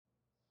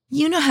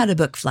You know how to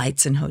book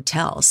flights and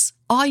hotels.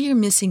 All you're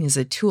missing is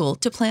a tool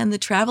to plan the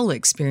travel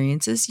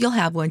experiences you'll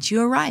have once you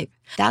arrive.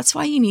 That's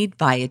why you need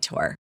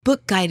Viator.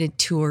 Book guided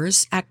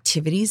tours,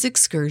 activities,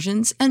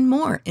 excursions, and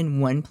more in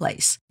one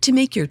place to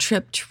make your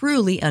trip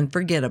truly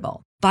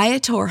unforgettable.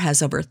 Viator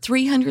has over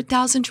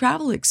 300,000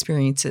 travel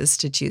experiences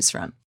to choose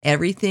from.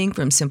 Everything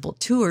from simple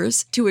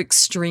tours to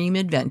extreme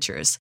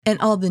adventures and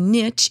all the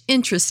niche,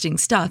 interesting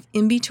stuff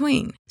in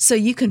between. So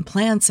you can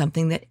plan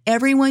something that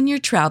everyone you're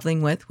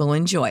traveling with will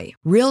enjoy.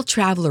 Real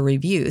traveler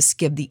reviews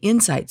give the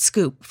inside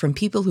scoop from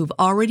people who've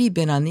already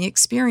been on the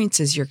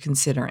experiences you're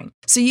considering.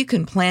 So you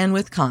can plan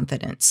with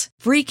confidence.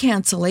 Free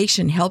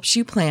cancellation helps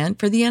you plan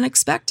for the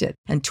unexpected.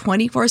 And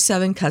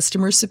 24/7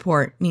 customer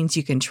support means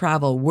you can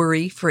travel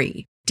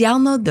worry-free.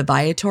 Download the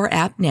Viator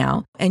app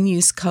now and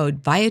use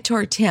code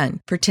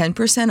Viator10 for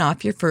 10%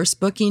 off your first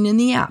booking in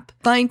the app.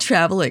 Find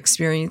travel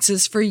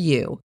experiences for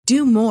you.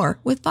 Do more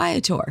with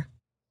Viator.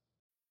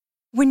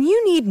 When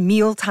you need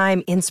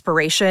mealtime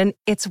inspiration,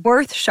 it's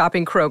worth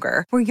shopping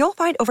Kroger, where you'll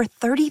find over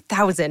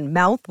 30,000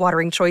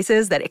 mouth-watering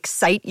choices that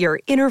excite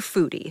your inner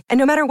foodie. And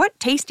no matter what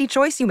tasty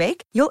choice you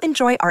make, you'll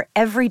enjoy our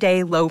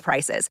everyday low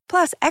prices,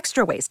 plus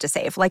extra ways to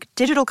save, like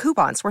digital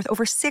coupons worth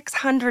over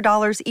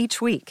 $600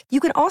 each week. You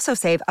can also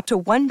save up to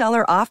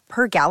 $1 off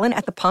per gallon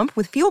at the pump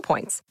with fuel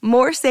points.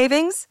 More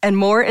savings and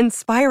more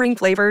inspiring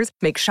flavors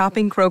make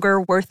shopping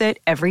Kroger worth it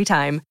every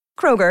time.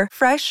 Kroger,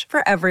 fresh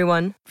for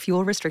everyone.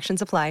 Fuel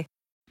restrictions apply.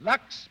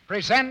 Lux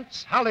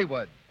presents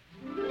Hollywood.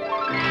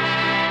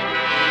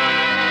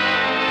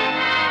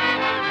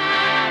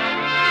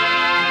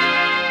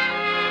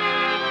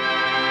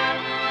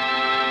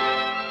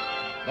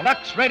 The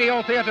Lux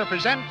Radio Theater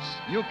presents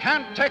You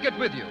Can't Take It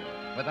With You,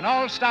 with an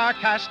all-star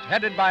cast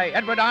headed by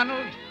Edward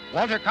Arnold,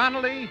 Walter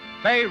Connolly,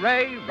 Fay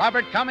Wray,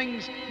 Robert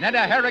Cummings,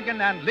 Neda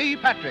Harrigan, and Lee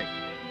Patrick.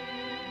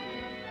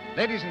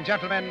 Ladies and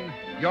gentlemen,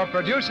 your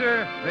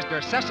producer,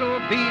 Mr. Cecil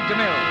B.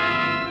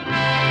 DeMille.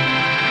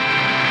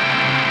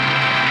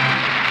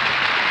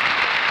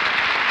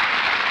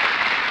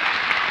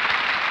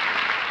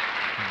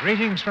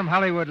 Greetings from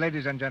Hollywood,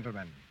 ladies and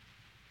gentlemen.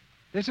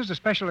 This is a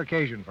special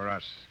occasion for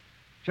us.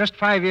 Just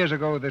 5 years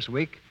ago this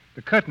week,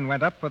 the curtain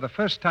went up for the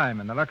first time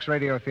in the Lux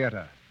Radio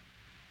Theater.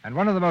 And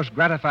one of the most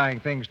gratifying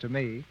things to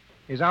me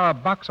is our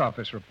box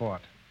office report.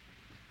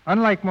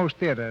 Unlike most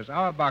theaters,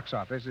 our box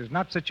office is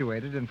not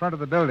situated in front of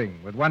the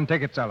building with one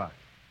ticket seller,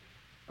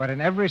 but in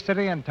every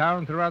city and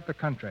town throughout the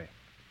country,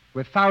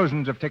 with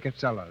thousands of ticket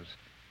sellers,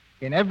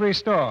 in every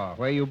store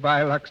where you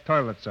buy Lux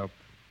toilet soap.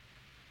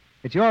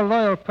 It's your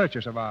loyal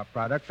purchase of our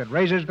product that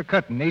raises the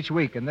curtain each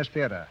week in this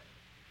theater.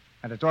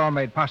 And it's all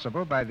made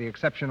possible by the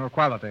exceptional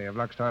quality of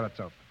Lux toilet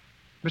soap.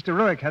 Mr.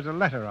 Ruick has a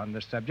letter on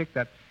this subject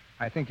that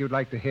I think you'd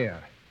like to hear.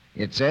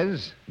 It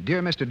says,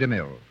 Dear Mr.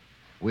 DeMille,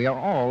 we are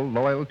all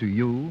loyal to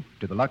you,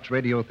 to the Lux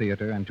Radio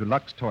Theater, and to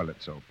Lux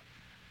toilet soap.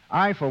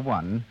 I, for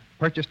one,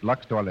 purchased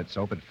Lux toilet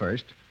soap at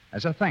first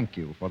as a thank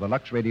you for the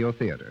Lux Radio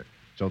Theater,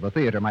 so the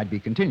theater might be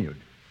continued.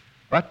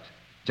 But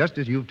just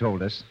as you've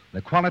told us,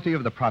 the quality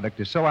of the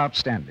product is so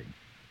outstanding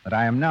that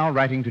I am now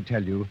writing to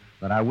tell you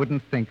that I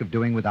wouldn't think of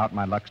doing without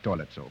my Lux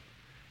toilet soap.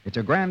 It's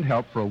a grand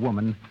help for a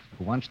woman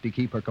who wants to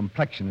keep her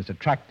complexion as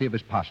attractive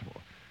as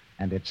possible,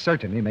 and it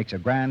certainly makes a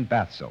grand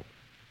bath soap.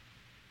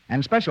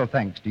 And special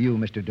thanks to you,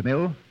 Mr.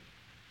 DeMille,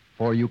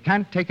 for You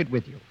Can't Take It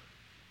With You.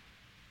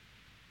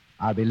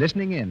 I'll be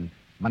listening in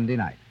Monday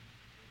night.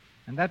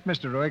 And that,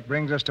 Mr. Ruick,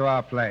 brings us to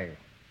our play.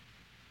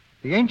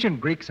 The ancient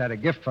Greeks had a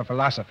gift for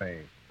philosophy.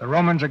 The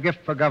Romans a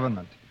gift for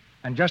government.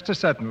 And just as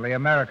certainly,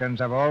 Americans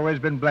have always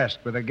been blessed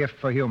with a gift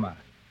for humor.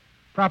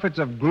 Prophets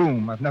of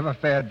gloom have never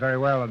fared very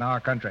well in our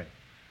country.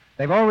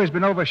 They've always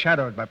been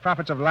overshadowed by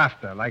prophets of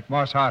laughter like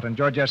Morse Hart and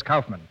George S.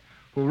 Kaufman,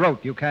 who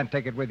wrote You Can't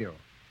Take It With You.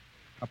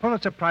 A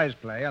Pulitzer Prize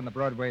play on the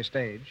Broadway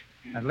stage,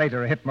 and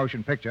later a hit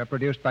motion picture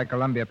produced by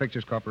Columbia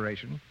Pictures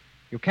Corporation,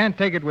 You Can't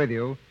Take It With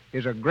You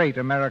is a great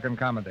American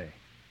comedy.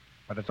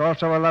 But it's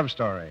also a love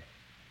story,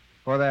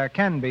 for there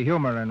can be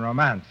humor in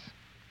romance,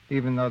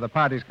 even though the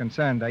parties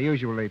concerned are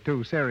usually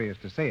too serious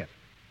to see it.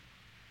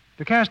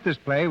 To cast this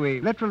play,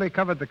 we literally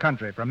covered the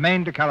country from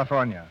Maine to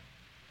California.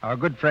 Our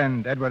good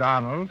friend Edward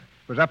Arnold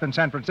was up in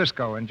San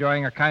Francisco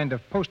enjoying a kind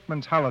of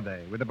postman's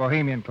holiday with the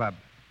Bohemian Club,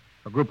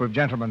 a group of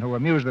gentlemen who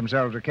amuse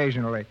themselves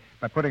occasionally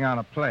by putting on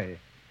a play.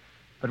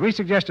 But we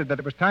suggested that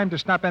it was time to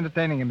stop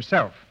entertaining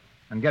himself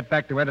and get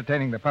back to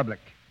entertaining the public.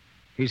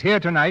 He's here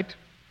tonight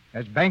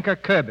as Banker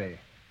Kirby,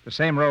 the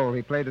same role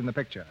he played in the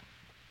picture.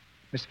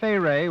 Miss Fay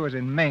Wray was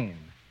in Maine,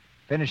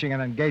 finishing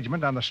an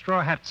engagement on the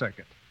Straw Hat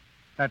Circuit.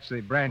 That's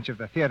the branch of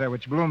the theater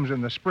which blooms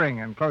in the spring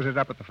and closes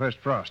up at the first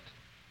frost.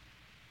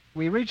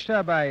 We reached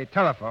her by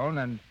telephone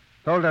and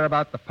told her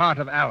about the part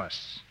of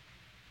Alice.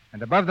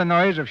 And above the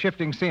noise of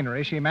shifting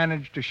scenery, she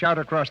managed to shout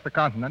across the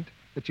continent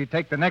that she'd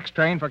take the next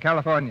train for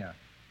California.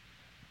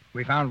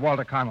 We found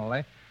Walter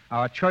Connolly,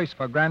 our choice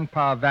for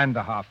Grandpa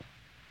Vanderhoff,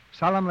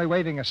 solemnly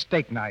waving a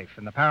steak knife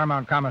in the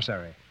Paramount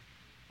commissary.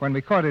 When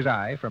we caught his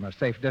eye from a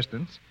safe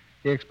distance,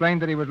 he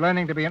explained that he was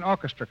learning to be an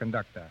orchestra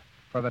conductor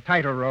for the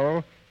title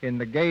role in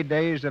The Gay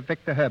Days of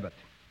Victor Herbert.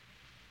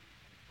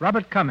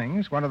 Robert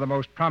Cummings, one of the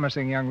most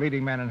promising young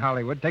leading men in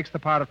Hollywood, takes the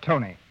part of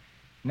Tony.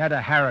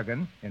 Netta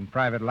Harrigan, in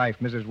Private Life,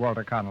 Mrs.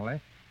 Walter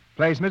Connolly,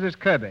 plays Mrs.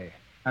 Kirby,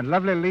 and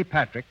lovely Lee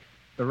Patrick,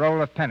 the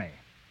role of Penny.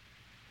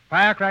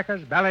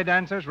 Firecrackers, ballet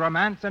dancers,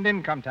 romance, and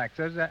income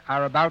taxes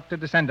are about to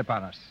descend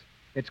upon us.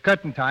 It's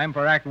curtain time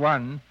for Act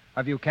One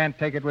of You Can't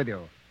Take It With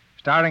You,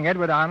 starring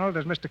Edward Arnold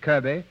as Mr.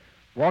 Kirby,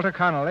 Walter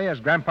Connolly as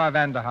Grandpa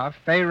Vanderhoff,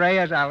 Fay Ray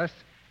as Alice,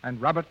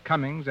 and Robert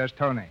Cummings as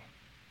Tony.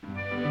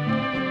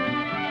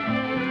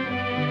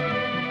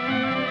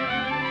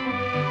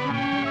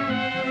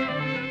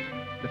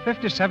 The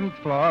 57th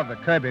floor of the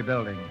Kirby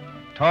Building,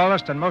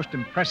 tallest and most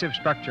impressive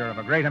structure of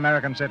a great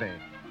American city.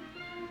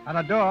 On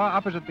a door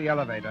opposite the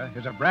elevator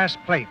is a brass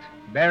plate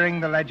bearing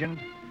the legend,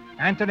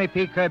 Anthony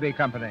P. Kirby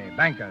Company,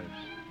 Bankers.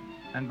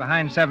 And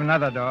behind 7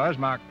 other doors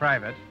marked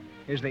private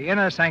is the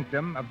inner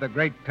sanctum of the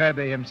great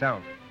Kirby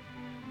himself.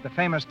 The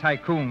famous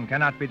tycoon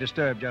cannot be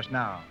disturbed just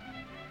now.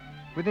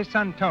 With his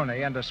son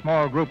Tony and a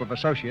small group of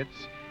associates,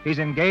 he's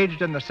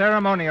engaged in the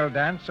ceremonial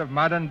dance of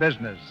modern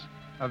business,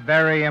 a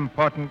very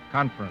important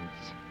conference.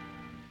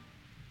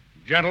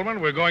 Gentlemen,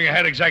 we're going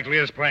ahead exactly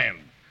as planned.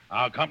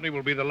 Our company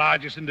will be the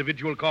largest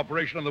individual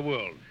corporation in the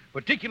world,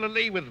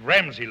 particularly with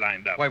Ramsey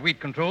lined up. Why,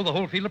 we'd control the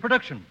whole field of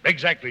production.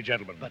 Exactly,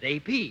 gentlemen. But,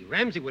 AP,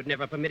 Ramsey would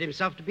never permit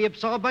himself to be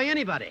absorbed by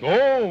anybody.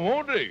 Oh,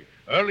 won't he?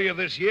 Earlier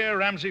this year,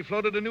 Ramsey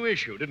floated a new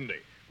issue, didn't he?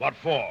 What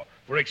for?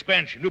 For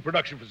expansion, new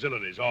production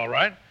facilities, all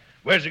right.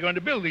 Where's he going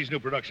to build these new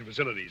production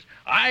facilities?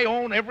 I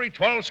own every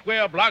 12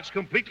 square blocks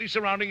completely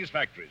surrounding his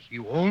factories.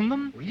 You own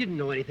them? We didn't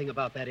know anything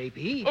about that,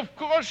 AP. Of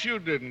course you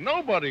didn't.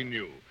 Nobody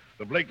knew.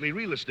 The Blakely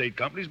Real Estate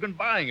Company's been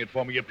buying it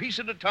for me a piece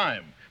at a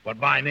time, but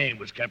my name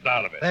was kept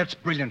out of it. That's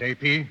brilliant,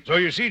 AP. So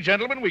you see,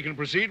 gentlemen, we can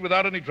proceed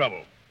without any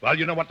trouble. Well,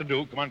 you know what to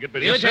do. Come on, get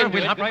busy. Yes, sir.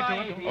 We'll hop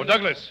right to it. Oh,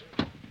 Douglas,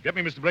 get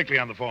me Mr. Blakely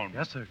on the phone.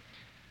 Yes, sir.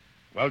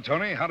 Well,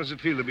 Tony, how does it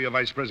feel to be a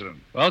vice president?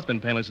 Well, it's been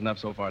painless enough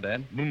so far,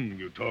 Dad.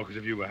 You talk as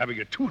if you were having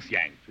a tooth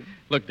yanked.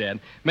 Look, Dad,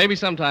 maybe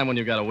sometime when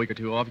you've got a week or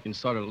two off, you can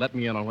sort of let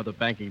me in on what the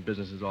banking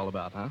business is all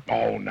about, huh?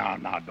 Oh, now,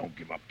 don't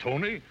give up,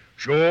 Tony.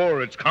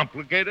 Sure, it's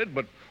complicated,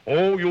 but,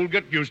 you'll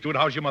get used to it.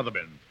 How's your mother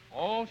been?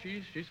 Oh,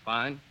 she's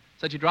fine.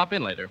 Said you'd drop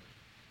in later.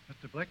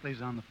 Mr.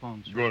 Blakely's on the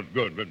phone, sir. Good.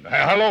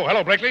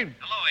 Hello, Blakely.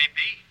 Hello,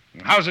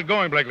 AP. How's it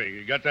going, Blakely?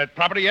 You got that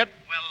property yet?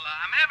 Well,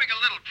 I'm having a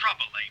little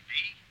trouble,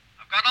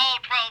 AP. I've got all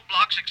 12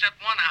 blocks except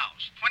one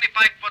house,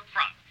 25-foot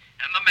front,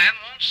 and the man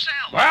won't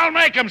sell. Well,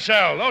 make him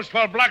sell. Those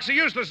 12 blocks are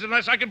useless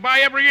unless I can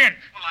buy every inch.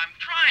 Well, I'm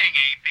trying,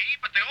 AP,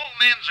 but the old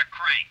man's a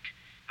crank.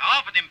 I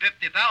offered him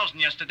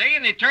 $50,000 yesterday,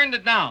 and he turned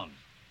it down.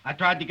 I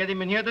tried to get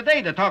him in here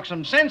today to talk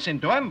some sense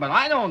into him, but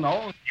I don't know.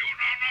 You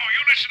don't know.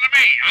 You listen to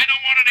me. I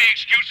don't want any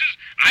excuses.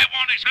 I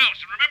want his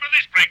house. And remember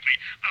this, Blakely.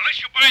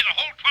 Unless you buy the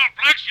whole 12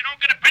 blocks, you don't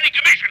get a penny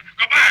commission.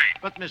 Goodbye.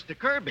 But, Mr.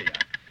 Kirby...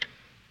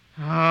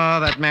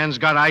 that man's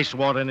got ice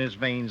water in his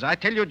veins. I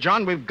tell you,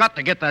 John, we've got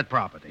to get that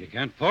property. You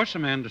can't force a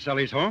man to sell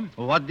his home.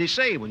 Well, what did he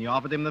say when you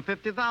offered him the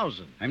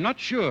 $50,000? I'm not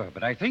sure,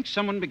 but I think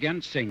someone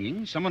began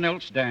singing, someone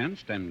else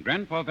danced, and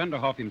Grandpa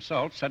Vanderhoff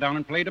himself sat down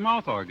and played a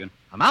mouth organ.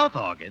 A mouth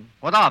organ?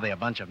 What are they, a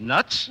bunch of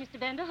nuts? Mr.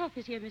 Vanderhoff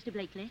is here, Mr.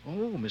 Blakely.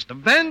 Oh, Mr.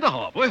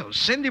 Vanderhoff. Well,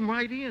 send him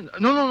right in.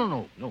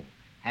 No.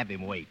 Have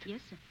him wait.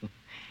 Yes, sir.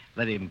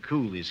 Let him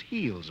cool his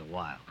heels a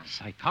while.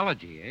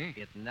 Psychology,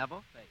 eh? It never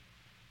fails.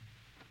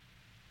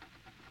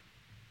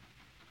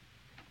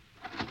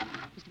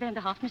 Mr.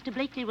 Vanderhoff, Mr.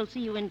 Blakely will see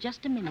you in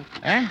just a minute.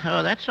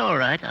 Oh, that's all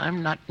right.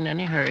 I'm not in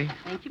any hurry.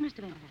 Thank you,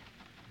 Mr.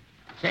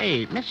 Vanderhoff.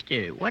 Say,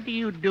 mister, what are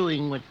you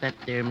doing with that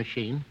there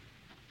machine?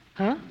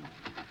 Huh?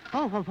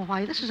 Oh,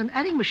 why, this is an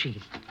adding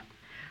machine.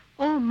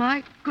 Oh,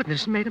 my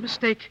goodness, made a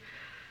mistake.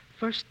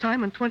 First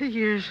time in 20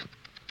 years.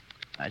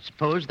 I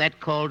suppose that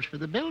calls for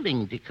the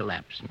building to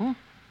collapse, hmm?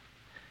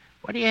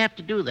 What do you have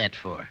to do that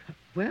for?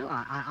 Well,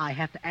 I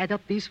have to add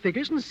up these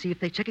figures and see if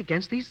they check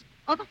against these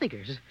other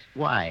figures.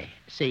 Why?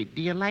 Say,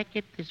 do you like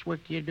it, this work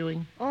you're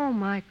doing? Oh,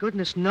 my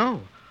goodness,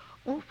 no.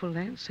 Oh, for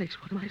land's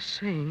sakes, what am I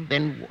saying?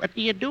 Then what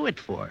do you do it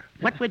for?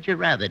 What would you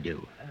rather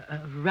do?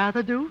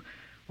 Rather do?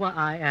 Well,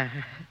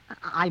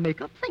 I make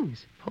up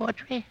things.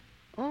 Poetry?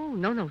 Oh,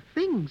 no,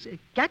 things,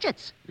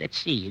 gadgets. Let's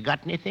see, you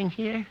got anything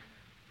here?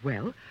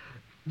 Well,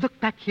 look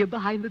back here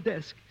behind the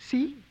desk.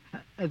 See?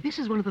 This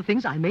is one of the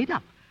things I made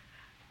up.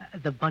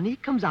 The bunny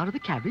comes out of the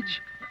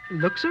cabbage,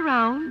 looks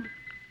around,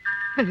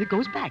 and it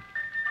goes back.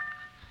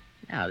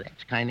 Now,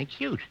 that's kind of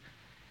cute.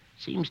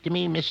 Seems to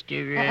me,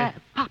 Mr.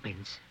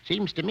 Poppins.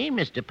 Seems to me,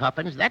 Mr.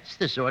 Poppins, that's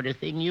the sort of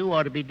thing you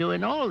ought to be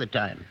doing all the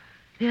time.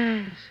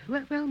 Yes.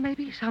 Well,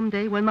 maybe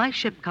someday when my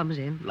ship comes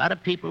in. A lot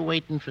of people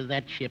waiting for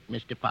that ship,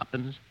 Mr.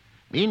 Poppins.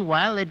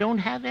 Meanwhile, they don't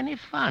have any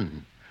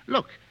fun.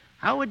 Look,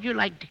 how would you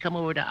like to come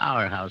over to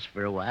our house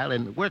for a while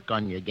and work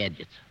on your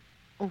gadgets?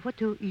 Over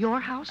to your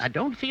house? I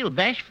don't feel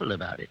bashful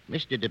about it.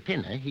 Mr.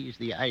 DePinna, he's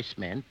the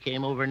Iceman,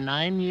 came over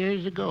 9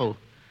 years ago.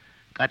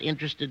 Got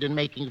interested in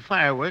making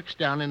fireworks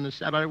down in the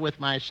cellar with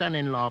my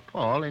son-in-law,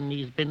 Paul, and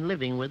he's been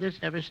living with us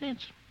ever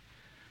since.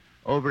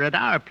 Over at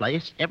our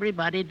place,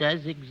 everybody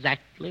does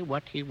exactly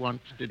what he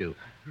wants to do.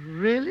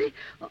 Really?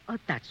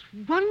 That's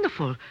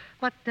wonderful.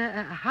 But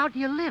how do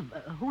you live?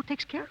 Who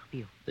takes care of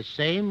you? The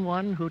same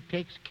one who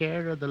takes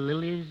care of the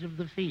lilies of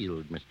the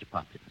field, Mr.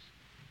 Poppins.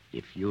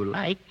 If you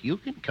like, you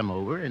can come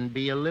over and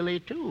be a lily,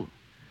 too.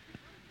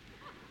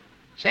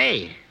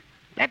 Say,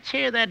 let's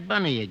hear that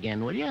bunny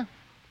again, will you?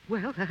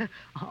 Well,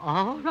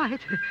 all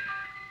right.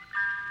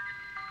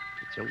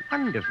 It's a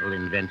wonderful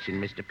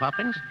invention, Mr.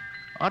 Poppins.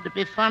 Ought to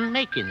be fun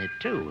making it,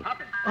 too.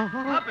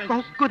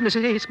 Oh, goodness,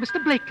 it's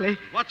Mr. Blakely.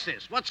 What's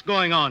this? What's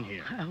going on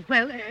here?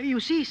 You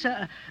see,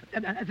 sir,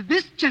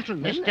 this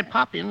gentleman... Mr.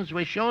 Poppins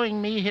was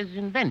showing me his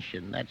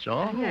invention, that's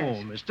all.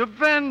 Oh, Mr.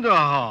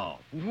 Vanderhoff.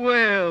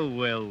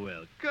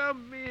 Well.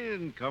 Come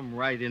in. Come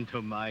right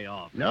into my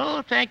office.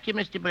 No, thank you,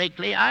 Mr.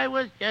 Blakely. I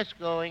was just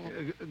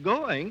going.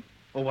 Going?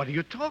 Oh, what are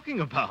you talking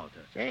about?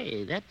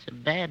 Say, that's a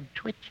bad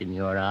twitch in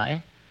your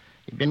eye.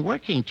 You've been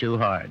working too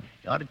hard.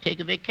 You ought to take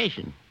a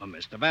vacation. Well,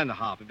 Mr.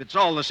 Vanderhoff, if it's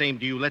all the same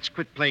to you, let's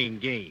quit playing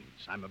games.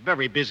 I'm a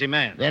very busy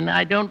man. Then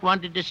I don't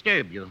want to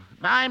disturb you.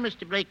 Bye,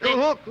 Mr. Blakely.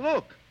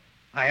 Look.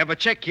 I have a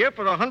check here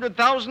for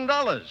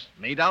 $100,000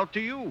 made out to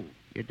you.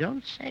 You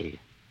don't say.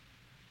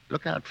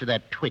 Look out for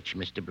that twitch,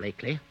 Mr.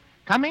 Blakely.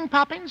 Coming,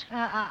 Poppins?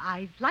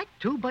 I'd like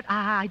to, but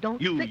I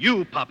don't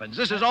You, Poppins.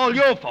 This is all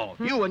your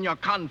fault. You and your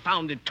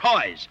confounded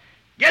toys.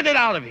 Get it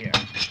out of here.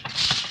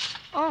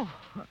 Oh,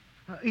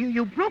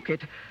 you broke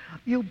it.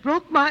 You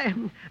broke my...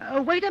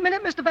 wait a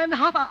minute, Mr.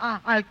 Vanderhoff.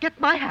 I'll get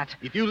my hat.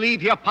 If you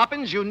leave here,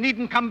 Poppins, you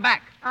needn't come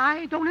back.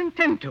 I don't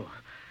intend to.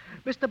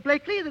 Mr.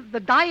 Blakely, the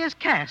die is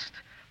cast.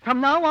 From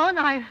now on,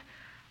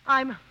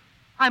 I'm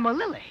a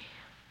lily.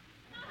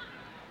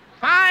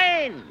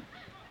 Fine.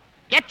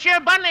 Get your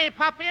bunny,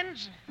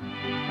 Poppins.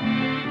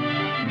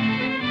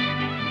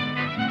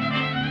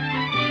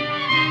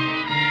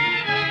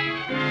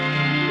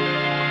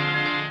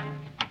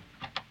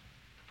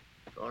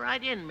 Go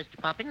right in, Mr.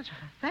 Poppins.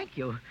 Thank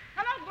you.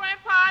 Hello,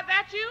 Grandpa.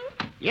 That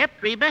you? Yep,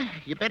 Reba.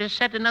 You better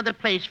set another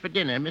place for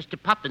dinner.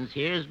 Mr. Poppins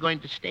here is going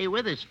to stay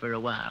with us for a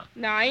while.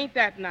 Now, ain't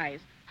that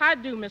nice? How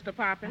do, Mr.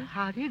 Poppins?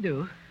 How do you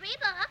do?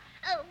 Reba,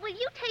 will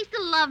you taste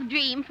a love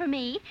dream for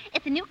me?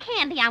 It's a new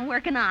candy I'm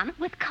working on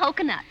with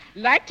coconut.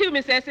 Like to,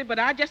 Miss Essie, but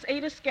I just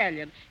ate a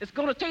scallion. It's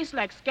going to taste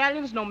like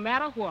scallions no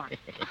matter what.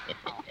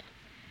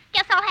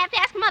 Guess I'll have to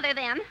ask Mother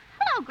then.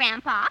 Hello,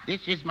 Grandpa.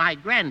 This is my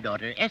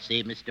granddaughter,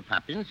 Essie, Mr.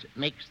 Poppins.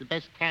 Makes the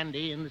best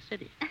candy in the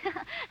city.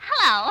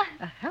 Hello.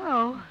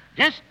 Hello.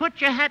 Just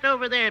put your hat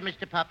over there,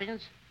 Mr.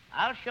 Poppins.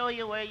 I'll show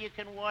you where you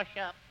can wash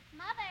up.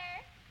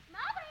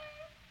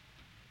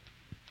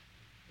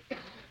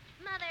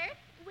 Mother,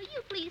 will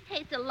you please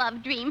taste a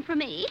love dream for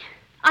me?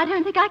 I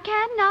don't think I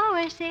can now,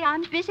 Essie.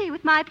 I'm busy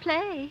with my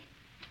play.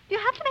 You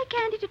have to make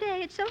candy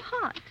today. It's so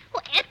hot.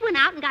 Well, Ed went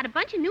out and got a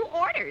bunch of new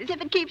orders. If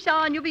it keeps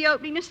on, you'll be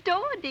opening a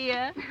store,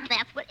 dear.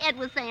 That's what Ed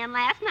was saying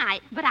last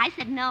night, but I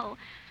said no.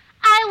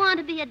 I want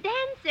to be a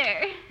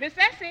dancer. Miss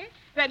Essie,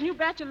 that new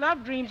batch of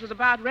love dreams was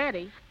about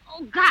ready.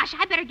 Oh, gosh,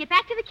 I better get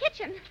back to the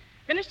kitchen.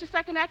 Finished the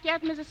second act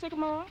yet, Mrs.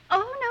 Sycamore?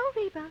 Oh,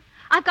 no, Reba.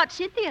 I've got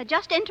Cynthia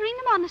just entering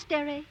the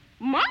monastery.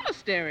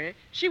 Monastery?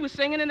 She was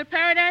singing in the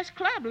Paradise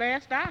Club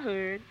last I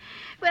heard.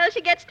 Well, she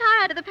gets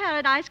tired of the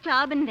Paradise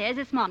Club, and there's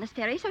this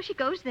monastery, so she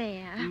goes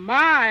there.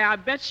 My, I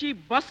bet she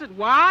busted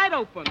wide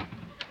open.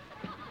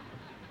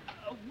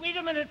 Wait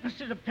a minute,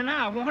 Mr. DePinna.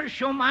 I want to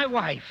show my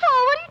wife.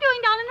 Oh, what are you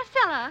doing down in the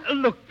cellar?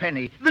 Look,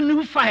 Penny, the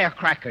new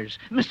firecrackers.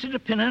 Mr.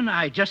 DePinna and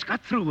I just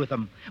got through with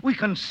them. We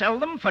can sell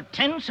them for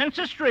 10 cents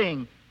a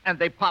string, and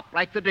they pop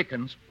like the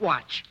dickens.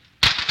 Watch.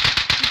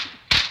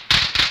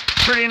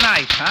 Pretty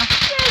nice, huh?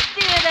 Yes,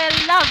 dear,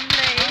 they're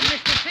lovely.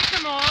 Mr.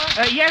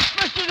 Sycamore? Yes,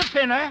 Mr.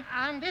 DePinna?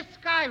 On this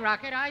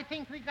skyrocket, I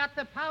think we got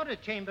the powder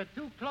chamber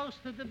too close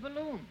to the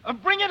balloon.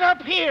 Bring it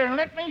up here and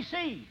let me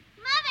see.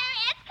 Mother,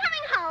 Ed's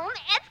coming home.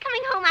 Ed's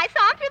coming home. I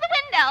saw him through the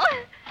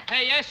window.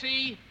 Hey,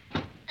 Essie.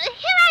 Here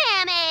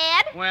I am,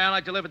 Ed. Well,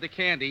 I delivered the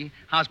candy.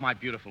 How's my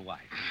beautiful wife?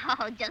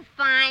 Oh, just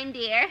fine,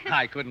 dear.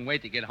 I couldn't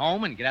wait to get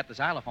home and get at the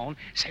xylophone.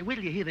 Say, wait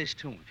till you hear this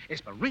tune. It's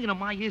been ringing in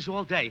my ears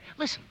all day.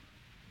 Listen.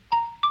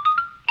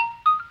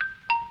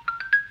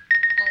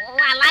 Oh,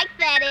 I like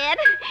that, Ed.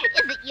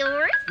 Is it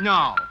yours?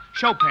 No,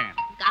 Chopin.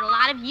 It's got a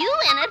lot of you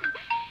in it.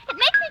 It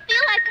makes me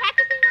feel like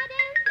practicing my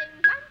dancing.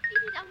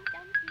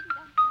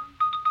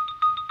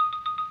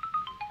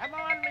 Come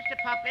on, Mr.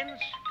 Poppins.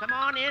 Come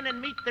on in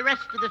and meet the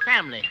rest of the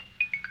family.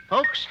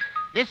 Folks,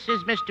 this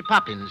is Mr.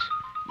 Poppins.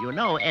 You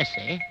know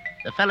Essie.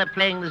 The fella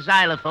playing the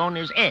xylophone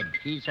is Ed.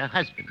 He's her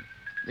husband.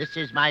 This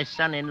is my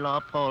son-in-law,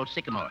 Paul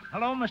Sycamore.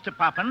 Hello, Mr.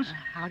 Poppins.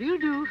 How do you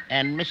do?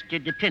 And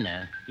Mr.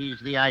 DePinna. He's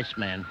the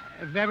Iceman.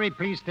 Very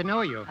pleased to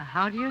know you.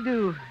 How do you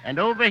do? And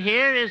over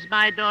here is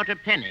my daughter,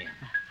 Penny.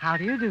 How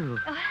do you do?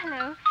 Oh,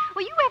 hello.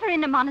 Were you ever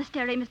in a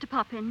monastery, Mr.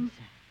 Poppins?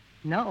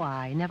 No,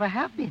 I never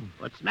have been.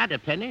 What's the matter,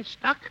 Penny?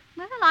 Stuck?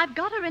 Well, I've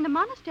got her in a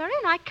monastery,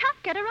 and I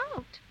can't get her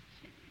out.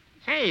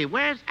 Say,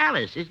 where's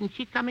Alice? Isn't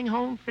she coming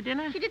home for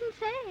dinner? She didn't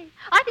say.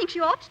 I think she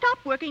ought to stop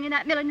working in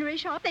that millinery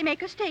shop. They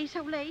make her stay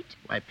so late.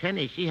 Why,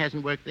 Penny, she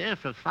hasn't worked there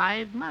for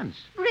 5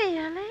 months.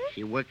 Really?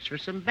 She works for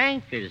some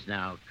bankers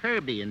now,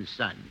 Kirby and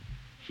Son.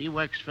 She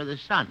works for the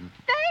Sun.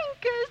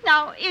 Bankers?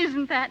 Now,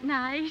 isn't that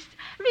nice?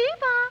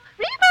 Reba!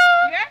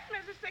 Yes,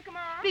 Mrs.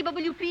 Sycamore? Reba,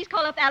 will you please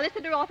call up Alice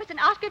at her office and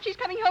ask her if she's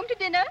coming home to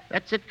dinner?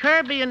 That's at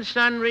Kirby and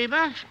Son,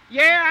 Reba.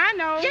 Yeah, I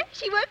know. Yes,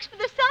 she works for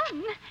the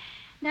Sun.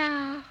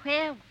 Now,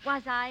 where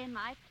was I in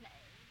my play?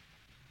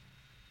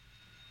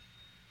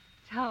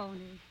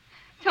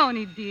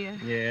 Tony, dear.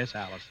 Yes,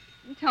 Alice.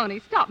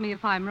 Tony, stop me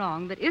if I'm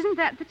wrong, but isn't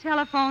that the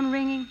telephone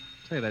ringing?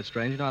 Say, that's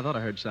strange. You know, I thought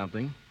I heard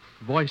something.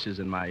 Voices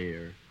in my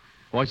ear.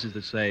 Voices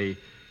that say,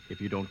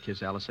 if you don't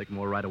kiss Alice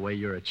Sycamore right away,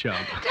 you're a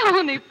chump.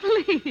 Tony,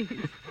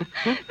 please.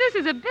 This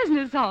is a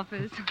business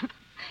office.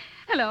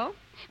 Hello,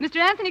 Mr.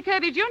 Anthony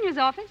Kirby Jr.'s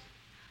office.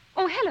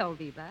 Oh, hello,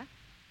 Reba.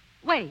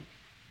 Wait.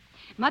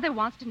 Mother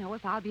wants to know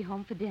if I'll be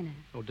home for dinner.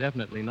 Oh,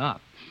 definitely not.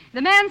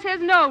 The man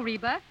says no,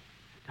 Reba.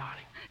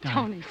 Darling.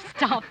 Tony,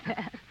 stop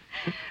that.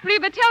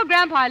 Reba, tell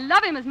Grandpa I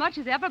love him as much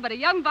as ever, but a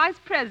young vice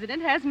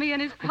president has me in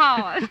his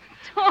powers.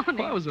 Tony,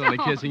 Well, I was only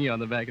kissing you on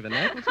the back of the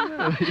neck. What's the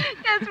matter?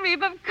 Yes,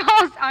 Reba, of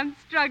course I'm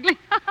struggling.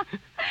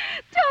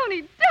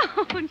 Tony,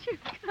 don't you?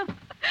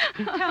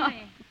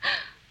 Tony.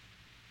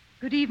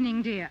 Good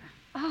evening, dear.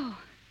 Oh.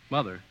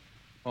 Mother.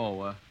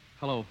 Oh,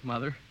 hello,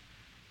 Mother.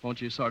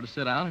 Won't you sort of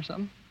sit down or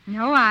something?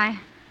 No, I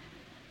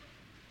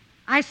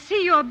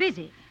see you're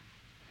busy.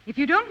 If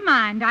you don't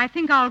mind, I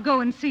think I'll go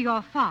and see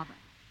your father.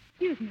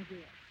 Excuse me,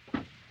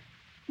 dear.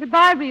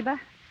 Goodbye, Reba.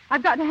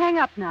 I've got to hang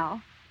up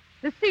now.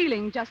 The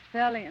ceiling just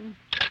fell in.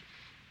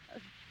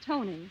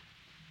 Tony,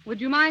 would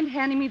you mind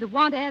handing me the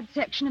want ad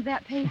section of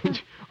that paper?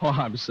 Oh,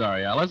 I'm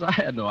sorry, Alice. I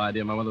had no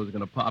idea my mother was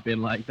going to pop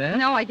in like that.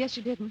 No, I guess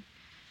you didn't.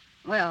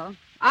 Well,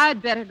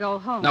 I'd better go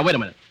home. Now, wait a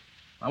minute.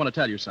 I want to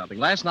tell you something.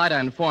 Last night I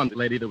informed the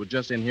lady that was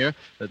just in here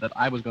that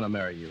I was going to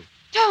marry you.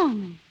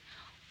 Tony!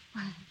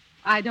 Well,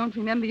 I don't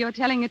remember your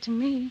telling it to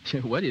me.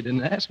 Well, you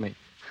didn't ask me.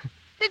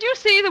 Did you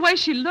see the way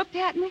she looked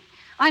at me?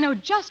 I know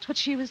just what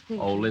she was thinking.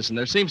 Oh, listen,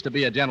 there seems to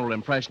be a general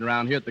impression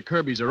around here that the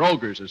Kirbys are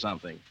ogres or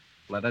something.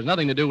 Well, that has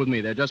nothing to do with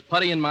me. They're just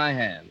putty in my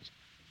hands.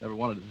 Never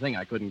wanted to think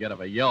I couldn't get of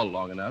a yell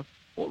long enough.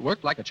 Oh, it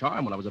worked like a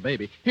charm when I was a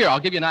baby. Here,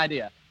 I'll give you an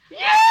idea.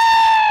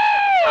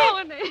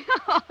 Tony!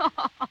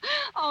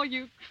 Oh,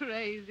 you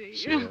crazy.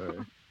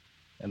 Sure.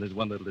 And there's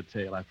one little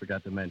detail I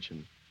forgot to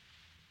mention.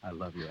 I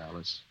love you,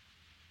 Alice.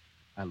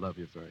 I love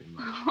you very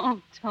much.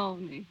 Oh,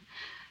 Tony.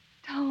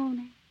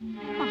 Tony.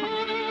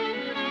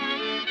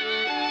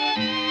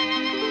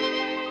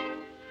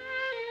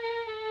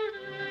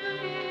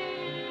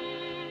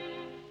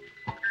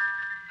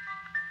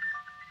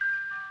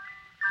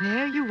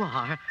 There you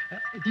are.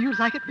 Do you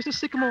like it, Mr.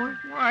 Sycamore?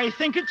 Why, I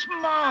think it's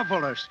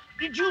marvelous.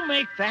 Did you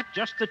make that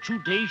just the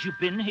 2 days you've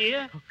been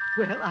here?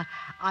 Well,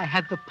 I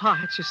had the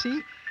parts, you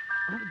see.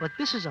 But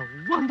this is a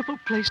wonderful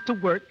place to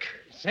work.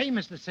 Say,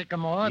 Mr.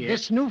 Sycamore, Yes?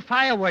 this new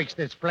fireworks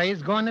display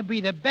is going to be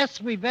the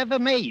best we've ever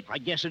made. I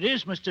guess it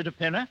is, Mr.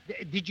 DePinner.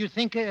 Did you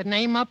think a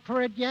name up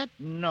for it yet?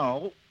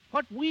 No.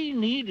 What we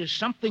need is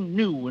something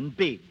new and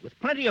big, with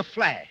plenty of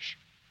flash.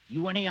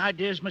 You any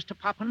ideas, Mr.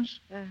 Poppins?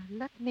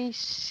 Let me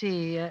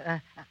see.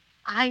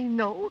 I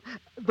know.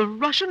 The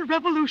Russian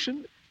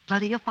Revolution.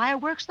 Plenty of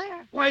fireworks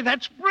there. Why,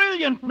 that's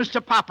brilliant,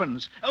 Mr.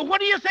 Poppins. What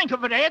do you think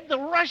of it, Ed? The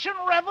Russian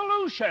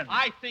Revolution.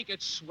 I think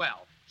it's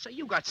swell. Say,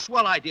 you got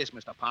swell ideas,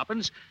 Mr.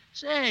 Poppins.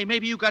 Say,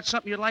 maybe you got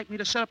something you'd like me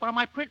to set up on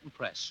my printing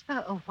press.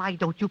 Why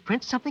don't you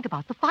print something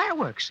about the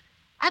fireworks?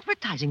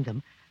 Advertising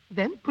them.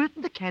 Then put it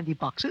in the candy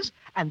boxes,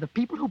 and the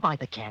people who buy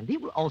the candy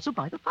will also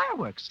buy the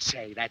fireworks.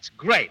 Say, that's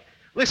great.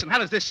 Listen, how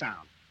does this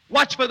sound?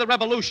 Watch for the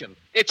revolution.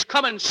 It's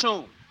coming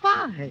soon.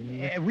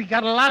 Fine. We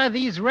got a lot of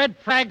these red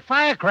flag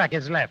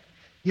firecrackers left.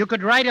 You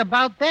could write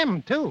about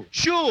them, too.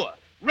 Sure.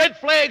 Red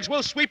flags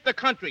will sweep the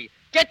country.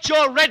 Get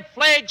your red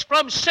flags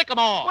from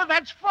Sycamore. Well,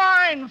 that's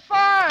fine,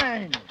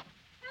 fine.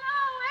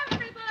 Hello,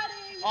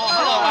 everybody. Oh,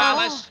 hello,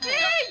 Alice. Hear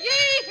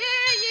ye,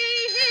 hear ye,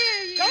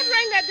 hear ye. Don't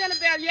ring that dinner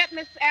bell yet,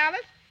 Miss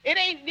Alice. It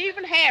ain't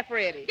even half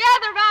ready.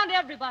 Gather round,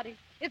 everybody.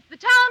 It's the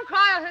town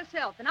crier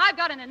herself, and I've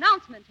got an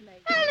announcement to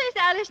make.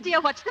 Alice,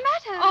 dear, what's the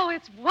matter? Oh,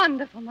 it's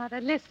wonderful,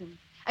 Mother. Listen.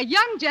 A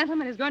young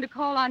gentleman is going to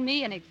call on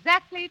me in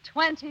exactly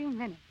 20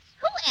 minutes.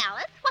 Who,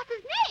 Alice? What's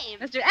his name?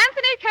 Mr.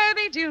 Anthony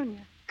Kirby,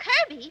 Jr.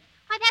 Kirby?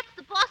 Why, that's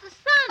the boss's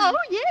son. Oh,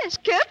 yes,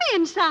 Kirby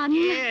and Son.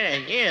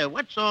 Yeah.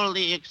 What's all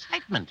the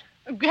excitement?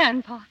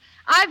 Grandpa,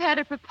 I've had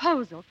a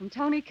proposal from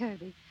Tony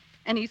Kirby,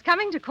 and he's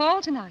coming to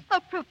call tonight. A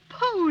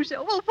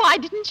proposal? Well, why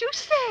didn't you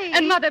say?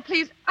 And, Mother,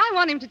 please, I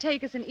want him to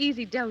take us in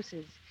easy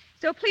doses.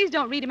 So please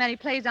don't read him any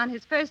plays on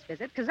his first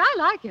visit, because I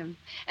like him.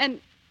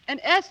 And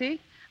Essie,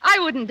 I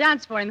wouldn't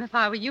dance for him if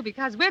I were you,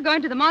 because we're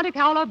going to the Monte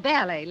Carlo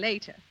Ballet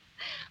later.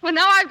 Well,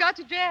 now I've got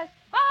to dress.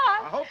 Bye.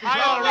 I hope he's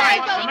all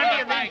right. So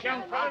many of these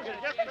young fellows are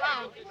just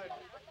clowns.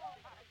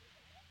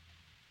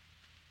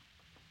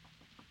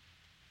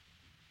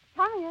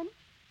 Come in.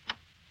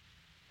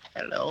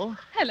 Hello.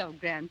 Hello,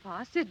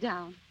 Grandpa. Sit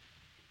down.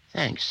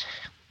 Thanks.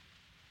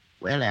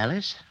 Well,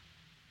 Alice,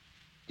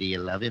 do you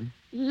love him?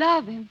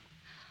 Love him.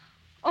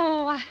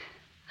 Oh,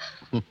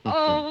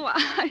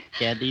 I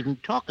Can't even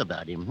talk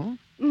about him, hmm?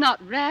 Not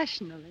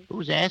rationally.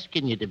 Who's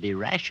asking you to be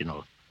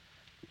rational?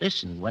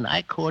 Listen, when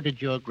I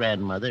courted your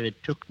grandmother,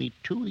 it took me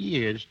 2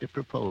 years to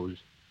propose.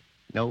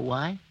 Know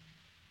why?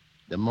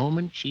 The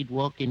moment she'd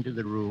walk into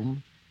the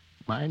room,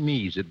 my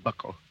knees would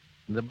buckle,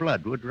 and the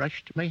blood would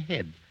rush to my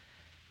head,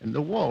 and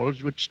the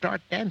walls would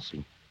start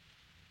dancing.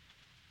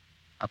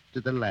 Up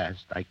to the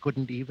last, I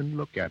couldn't even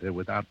look at her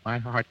without my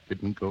heart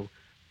didn't go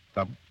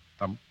thump,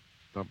 thump,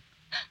 thump.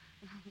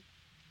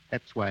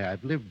 That's why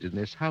I've lived in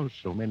this house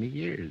so many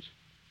years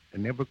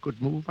and never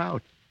could move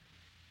out.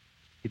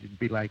 It'd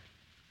be like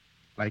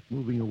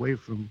moving away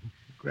from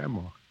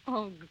Grandma.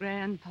 Oh,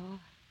 Grandpa.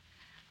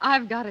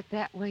 I've got it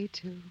that way,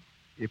 too.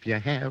 If you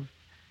have,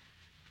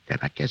 then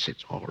I guess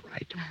it's all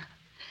right.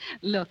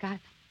 Look,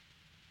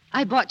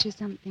 I bought you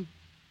something.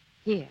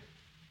 Here.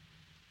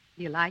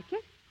 You like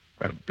it?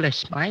 Well,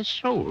 bless my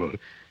soul.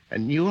 A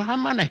new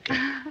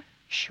harmonica.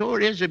 Sure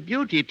is a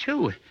beauty,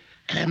 too.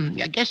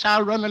 I guess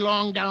I'll run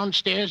along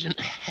downstairs and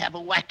have a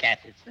whack at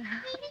it.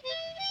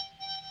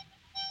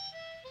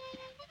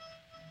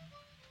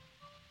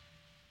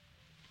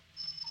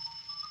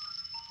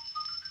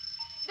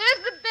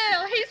 There's the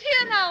bell. He's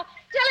here now.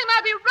 Tell him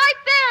I'll be right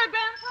there,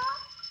 Grandpa.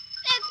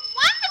 That's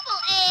wonderful,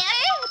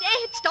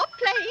 Ed. Ed, stop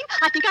playing.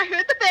 I think I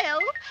heard the bell.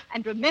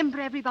 And remember,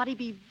 everybody,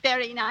 be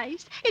very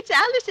nice. It's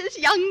Alice's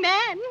young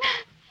man.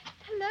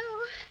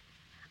 Hello.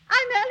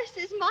 I'm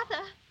Alice's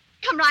mother.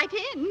 Come right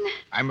in.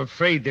 I'm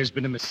afraid there's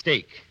been a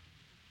mistake.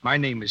 My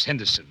name is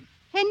Henderson.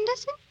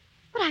 Henderson?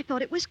 But I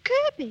thought it was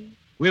Kirby.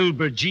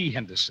 Wilbur G.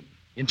 Henderson,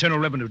 Internal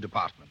Revenue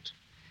Department.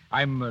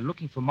 I'm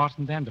looking for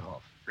Martin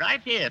Vanderhoff.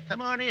 Right here.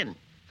 Come on in.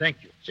 Thank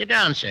you. Sit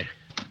down, sir.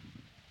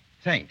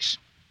 Thanks.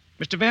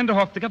 Mr.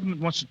 Vanderhoff, the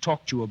government wants to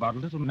talk to you about a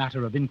little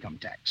matter of income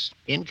tax.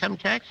 Income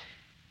tax?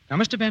 Now,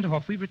 Mr.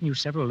 Vanderhoff, we've written you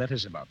several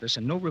letters about this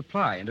and no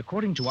reply. And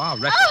according to our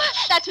records... Oh,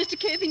 that's Mr.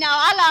 Kirby now.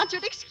 I'll answer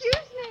it. Excuse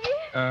me.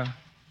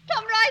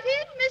 Come right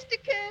in, Mr.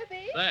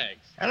 Kirby.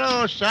 Thanks.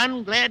 Hello,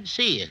 son. Glad to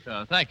see you.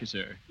 Thank you,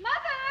 sir.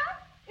 Mother,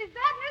 is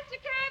that Mr.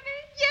 Kirby?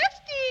 Yes,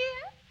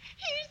 dear.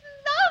 He's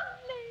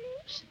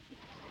lovely.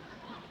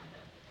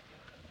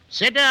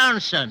 Sit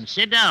down, son.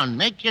 Sit down.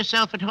 Make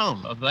yourself at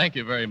home. Oh, thank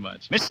you very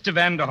much. Mr.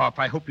 Vanderhoff,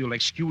 I hope you'll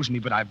excuse me,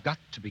 but I've got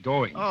to be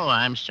going. Oh,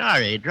 I'm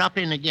sorry. Drop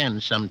in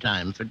again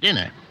sometime for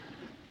dinner.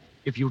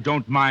 If you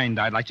don't mind,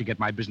 I'd like to get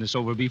my business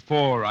over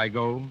before I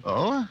go.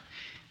 Oh?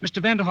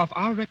 Mr. Vanderhoff,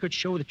 our records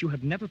show that you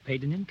have never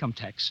paid an income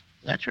tax.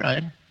 That's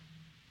right.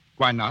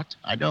 Why not?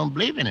 I don't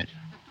believe in it.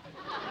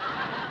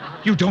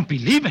 You don't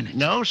believe in it?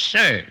 No,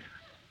 sir.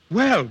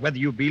 Well, whether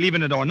you believe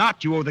in it or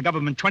not, you owe the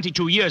government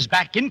 22 years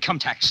back income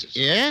taxes.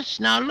 Yes?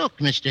 Now, look,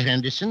 Mr.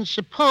 Henderson,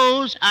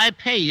 suppose I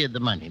pay you the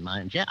money,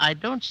 mind you. I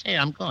don't say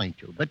I'm going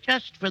to, but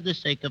just for the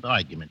sake of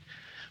argument.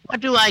 What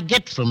do I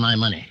get for my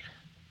money?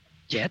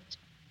 Get?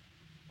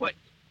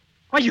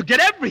 Why, you get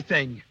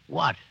everything.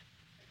 What?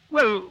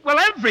 Well,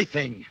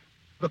 everything.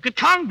 Look at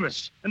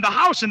Congress and the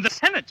House and the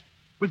Senate.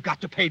 We've got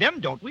to pay them,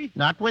 don't we?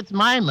 Not with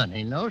my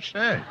money, no,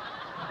 sir.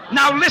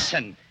 Now,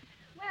 listen.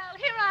 Well,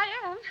 here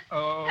I am.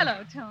 Oh.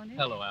 Hello, Tony.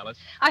 Hello, Alice.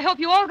 I hope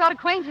you all got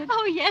acquainted.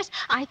 Oh, yes.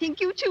 I think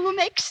you two will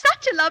make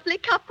such a lovely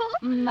couple.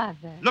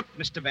 Mother. Look,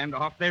 Mr.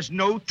 Vanderhoff, there's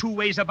no two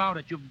ways about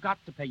it. You've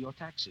got to pay your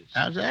taxes.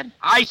 How's that?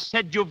 I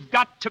said you've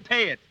got to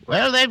pay it.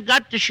 Well, they've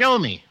got to show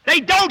me. They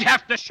don't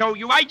have to show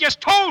you. I just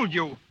told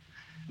you.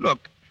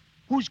 Look,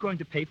 who's going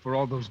to pay for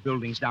all those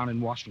buildings down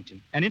in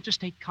Washington? And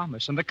interstate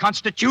commerce and the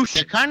Constitution.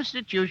 The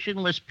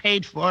Constitution was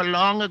paid for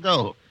long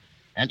ago.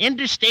 And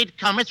interstate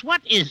commerce,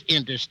 what is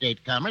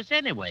interstate commerce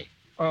anyway?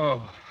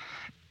 Oh,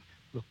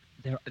 look,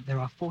 there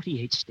are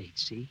 48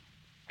 states, see?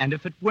 And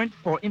if it weren't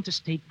for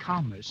interstate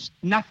commerce,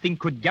 nothing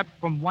could get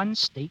from one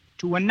state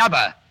to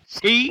another.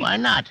 See? Why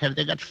not? Have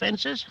they got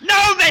fences?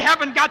 No, they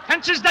haven't got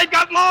fences. They've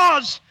got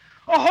laws.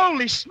 Oh,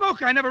 holy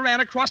smoke, I never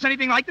ran across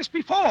anything like this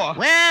before.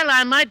 Well,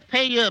 I might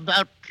pay you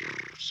about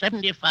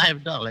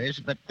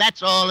 $75, but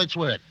that's all it's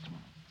worth.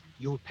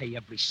 You'll pay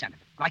every cent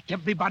of it, like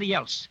everybody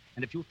else.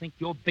 And if you think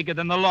you're bigger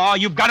than the law,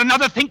 you've got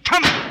another thing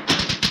coming.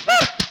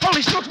 Ah,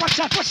 holy smokes, what's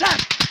that? What's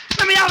that?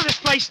 Let me out of this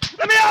place.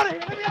 Let me out of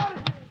here. Let me out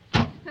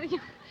of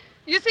here.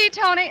 You see,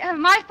 Tony,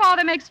 my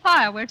father makes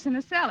fireworks in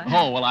the cellar.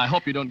 Oh, well, I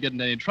hope you don't get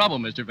into any trouble,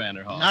 Mr.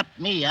 Vanderhoff. Not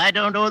me. I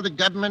don't owe the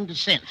government a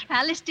cent.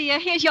 Alice, dear,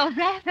 here's your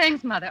wrap.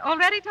 Thanks, Mother. All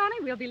ready,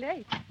 Tony? We'll be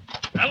late.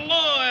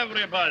 Hello,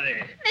 everybody.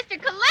 Mr.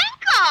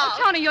 Kalenko! Oh,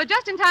 Tony, you're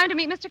just in time to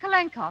meet Mr.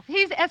 Kalenkoff.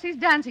 He's Essie's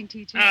dancing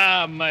teacher.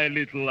 Ah, my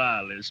little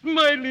Alice,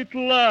 my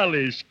little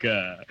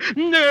Aliska.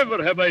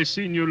 Never have I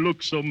seen you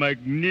look so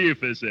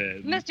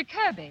magnificent. Mr.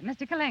 Kirby,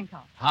 Mr.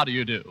 Kalenkoff. How do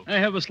you do? I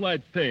have a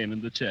slight pain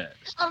in the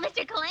chest. Oh,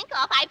 Mr.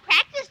 Kalenkoff, I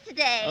practiced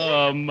today.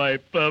 Oh, my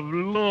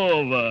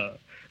Pavlova.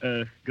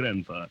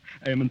 Grandpa,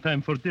 I am in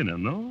time for dinner,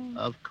 no?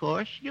 Of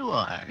course you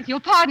are. If you'll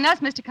pardon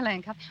us, Mr.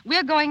 Kalenkoff,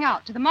 we're going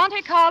out to the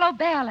Monte Carlo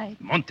Ballet.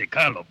 Monte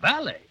Carlo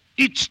Ballet?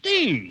 It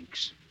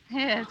stinks.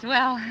 Yes,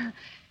 well,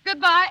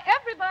 goodbye,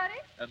 everybody.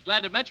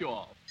 Glad to meet you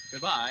all.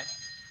 Goodbye.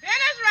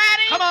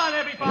 Come on,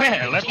 everybody.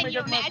 Well, let Can me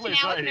you get my imagine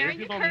place Alice right here,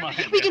 marrying if you the don't Kirby?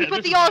 mind. We can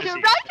put the altar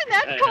right in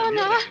that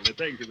corner.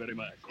 Thank you very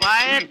much.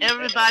 Quiet,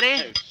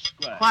 everybody.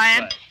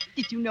 Quiet.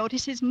 Did you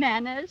notice his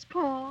manners,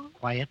 Paul?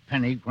 Quiet,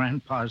 Penny.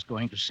 Grandpa's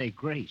going to say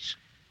grace.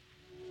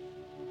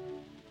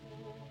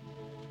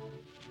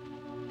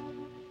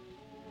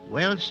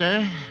 Well,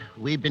 sir,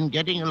 we've been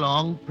getting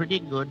along pretty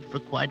good for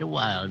quite a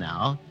while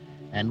now,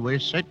 and we're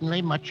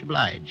certainly much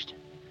obliged.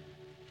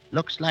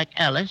 Looks like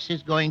Alice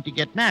is going to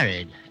get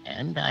married,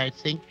 and I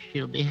think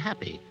she'll be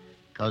happy,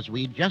 because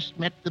we just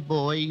met the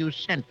boy you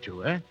sent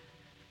to her,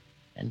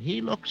 and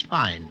he looks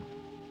fine.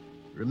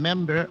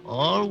 Remember,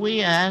 all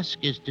we ask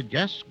is to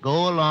just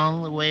go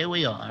along the way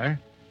we are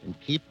and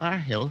keep our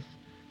health,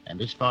 and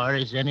as far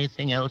as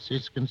anything else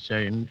is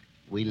concerned,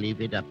 we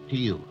leave it up to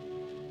you.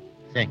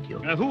 Thank you.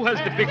 Who has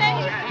the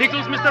pickles?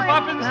 Pickles, Mr.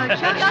 Poppins?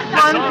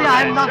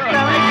 I'm not very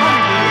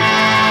hungry.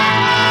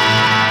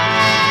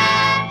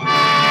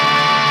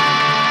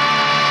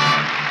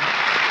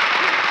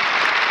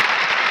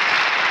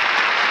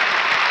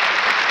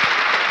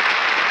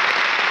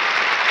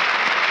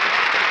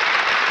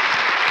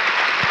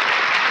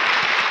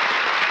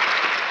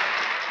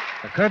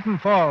 The curtain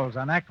falls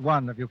on Act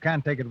One of You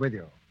Can't Take It With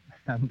You.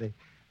 And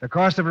the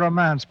course of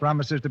romance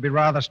promises to be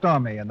rather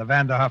stormy in the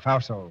Vanderhoff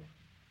household.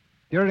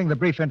 During the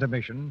brief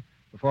intermission,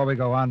 before we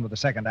go on with the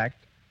second act,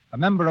 a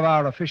member of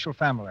our official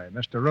family,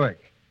 Mr. Ruick,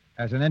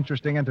 has an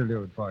interesting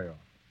interlude for you.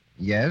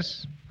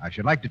 Yes, I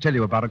should like to tell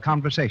you about a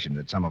conversation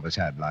that some of us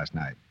had last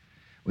night.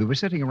 We were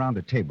sitting around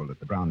a table at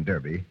the Brown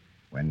Derby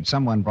when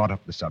someone brought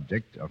up the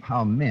subject of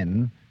how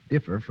men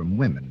differ from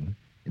women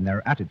in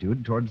their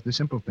attitude towards the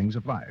simple things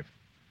of life.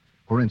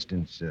 For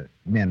instance,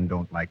 men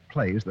don't like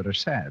plays that are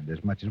sad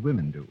as much as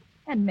women do.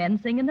 And men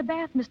sing in the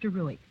bath, Mr.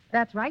 Ruick.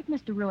 That's right,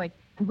 Mr. Ruick.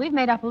 And we've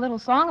made up a little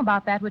song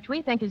about that, which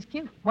we think is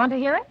cute. Want to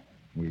hear it?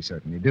 We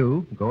certainly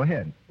do. Go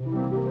ahead.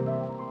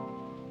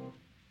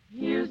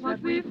 Here's what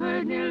we've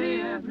heard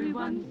nearly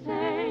everyone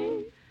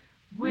say.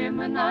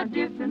 Women are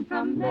different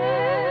from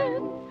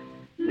men.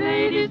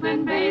 Ladies,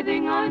 when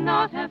bathing, are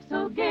not half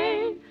so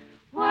gay,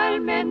 while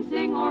men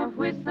sing or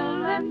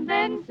whistle and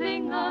then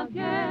sing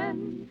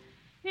again.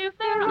 If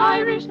they're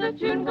Irish, the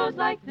tune goes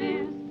like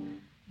this.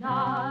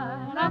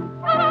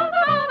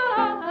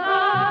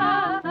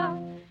 Da-da-da-da-da-da.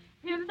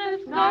 If they're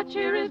Scotch,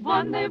 here is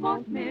one they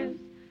won't miss.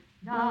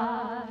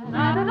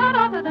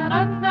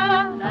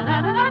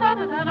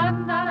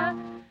 Da-da-da-da-da-da-da-da-da-da-da-da-da-da.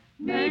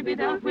 Maybe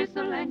they'll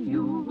whistle and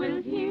you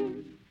will hear.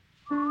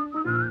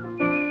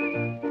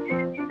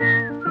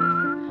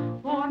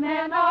 For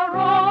men are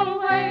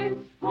always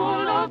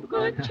full of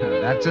good cheer.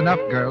 That's enough,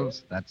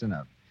 girls. That's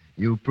enough.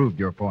 You've proved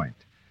your point.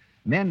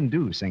 Men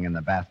do sing in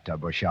the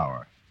bathtub or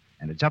shower,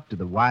 and it's up to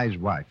the wise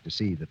wife to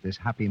see that this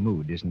happy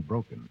mood isn't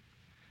broken.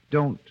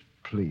 Don't,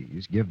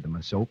 please, give them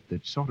a soap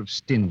that's sort of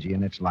stingy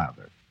in its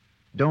lather.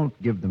 Don't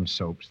give them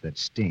soaps that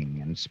sting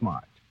and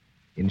smart.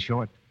 In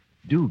short,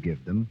 do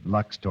give them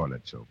Lux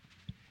toilet soap.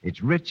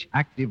 Its rich,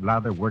 active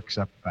lather works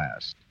up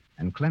fast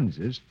and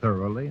cleanses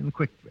thoroughly and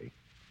quickly.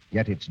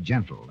 Yet it's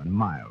gentle and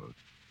mild.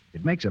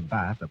 It makes a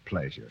bath a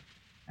pleasure.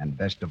 And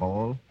best of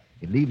all,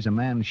 it leaves a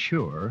man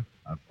sure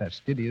of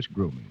fastidious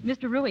grooming.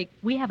 Mr. Ruick,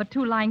 we have a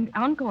two-line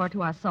encore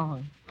to our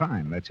song.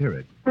 Fine, let's hear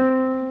it.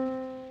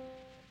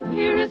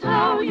 Here is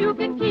how you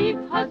can keep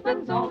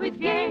husbands always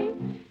gay.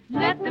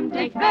 Let them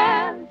take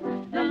baths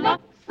the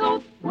Lux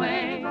soap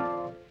way.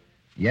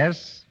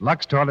 Yes,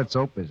 Lux toilet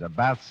soap is a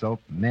bath soap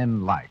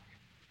men like.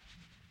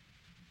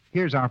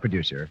 Here's our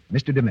producer,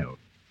 Mr. DeMille.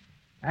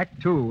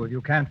 Act Two of You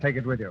Can't Take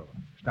It With You,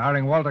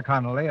 starring Walter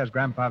Connolly as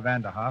Grandpa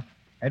Vanderhoff,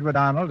 Edward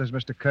Arnold as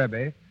Mr.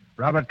 Kirby,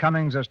 Robert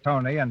Cummings as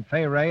Tony, and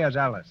Fay Ray as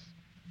Alice,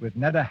 with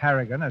Neda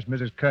Harrigan as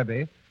Mrs.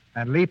 Kirby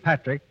and Lee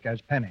Patrick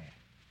as Penny.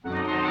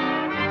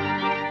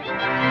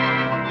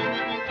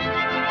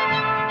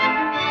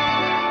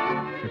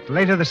 It's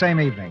later the same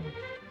evening.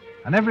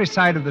 On every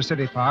side of the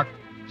city park,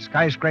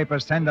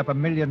 skyscrapers send up a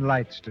million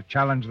lights to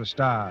challenge the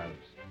stars.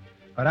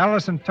 But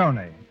Alice and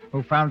Tony,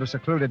 who found a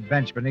secluded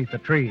bench beneath the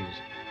trees,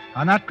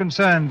 are not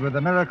concerned with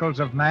the miracles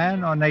of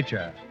man or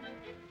nature.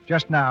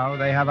 Just now,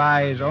 they have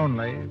eyes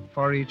only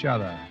for each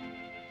other.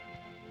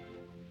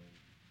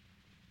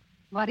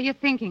 What are you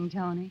thinking,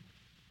 Tony?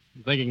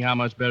 I'm thinking how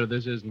much better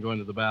this is than going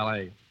to the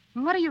ballet.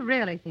 What are you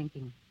really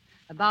thinking?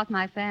 About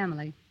my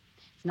family.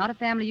 It's not a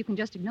family you can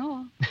just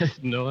ignore.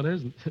 No, it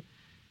isn't.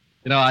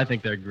 You know, I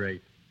think they're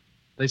great.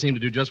 They seem to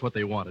do just what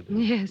they want to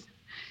do. Yes.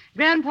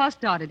 Grandpa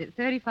started it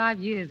 35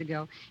 years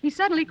ago. He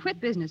suddenly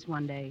quit business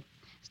one day.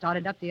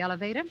 Started up the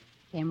elevator,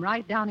 came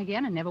right down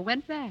again, and never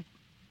went back.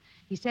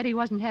 He said he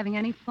wasn't having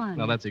any fun.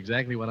 Well, that's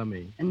exactly what I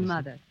mean. And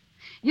Mother.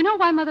 You know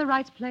why Mother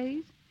writes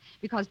plays?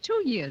 Because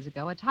 2 years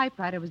ago, a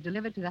typewriter was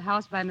delivered to the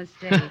house by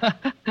mistake.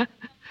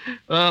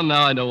 Well,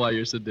 now I know why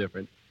you're so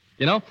different.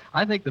 You know,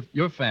 I think that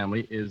your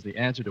family is the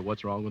answer to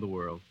what's wrong with the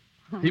world.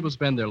 People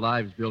spend their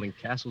lives building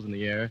castles in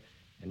the air,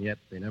 and yet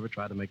they never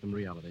try to make them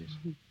realities.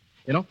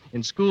 You know,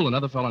 in school,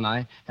 another fellow and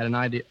I had an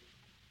idea.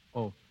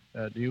 Oh,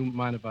 do you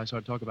mind if I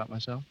start talking about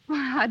myself?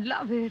 I'd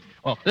love it.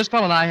 Well, this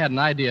fellow and I had an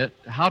idea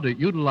how to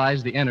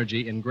utilize the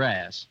energy in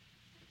grass.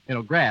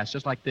 Grass,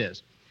 just like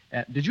this.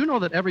 Did you know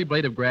that every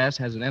blade of grass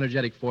has an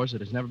energetic force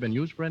that has never been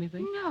used for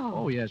anything? No.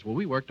 Oh, yes. Well,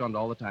 we worked on it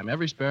all the time,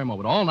 every spare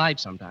moment, all night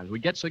sometimes. We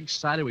get so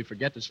excited we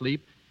forget to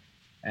sleep.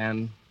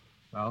 And,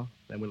 well,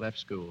 then we left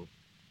school.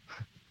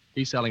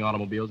 He's selling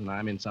automobiles, and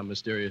I'm in some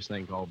mysterious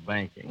thing called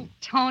banking.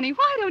 Tony,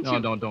 why don't you...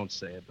 No, don't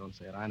say it. Don't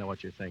say it. I know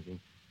what you're thinking.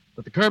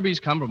 But the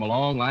Kirbys come from a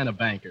long line of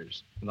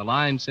bankers, and the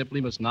line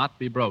simply must not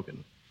be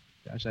broken.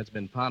 Gosh, that's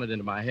been pounded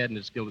into my head, and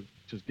it's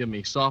just given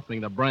me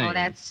softening the brain. Oh,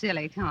 that's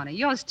silly, Tony.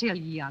 You're still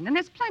young, and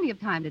there's plenty of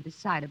time to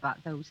decide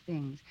about those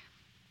things.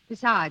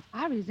 Besides,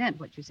 I resent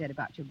what you said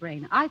about your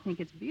brain. I think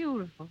it's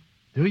beautiful.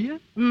 Do you?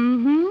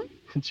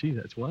 Mm-hmm. Gee,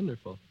 that's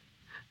wonderful.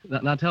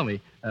 Now tell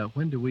me,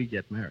 when do we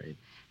get married?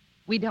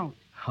 We don't.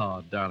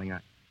 Oh, darling,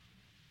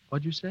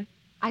 What'd you say?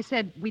 I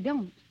said we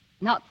don't.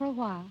 Not for a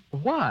while.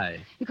 Why?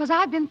 Because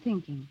I've been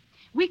thinking.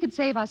 We could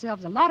save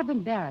ourselves a lot of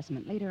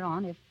embarrassment later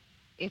on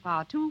if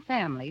our two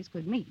families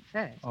could meet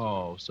first.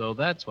 Oh, so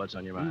that's what's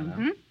on your mind,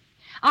 Mm-hmm.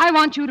 I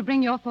want you to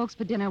bring your folks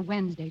for dinner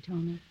Wednesday,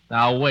 Tony.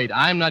 Now, wait.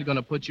 I'm not going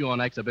to put you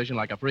on exhibition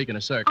like a freak in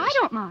a circus. I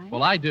don't mind.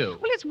 Well, I do.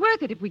 Well, it's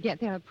worth it if we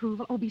get their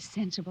approval. Oh, be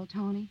sensible,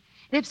 Tony.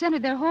 They've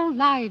centered their whole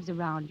lives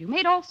around you,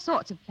 made all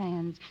sorts of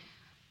plans.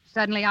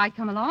 Suddenly I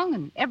come along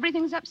and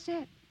everything's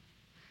upset.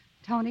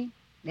 Tony,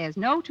 there's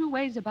no two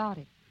ways about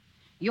it.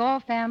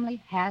 Your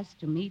family has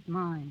to meet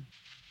mine.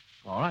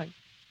 All right.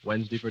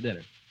 Wednesday for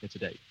dinner. It's a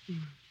date.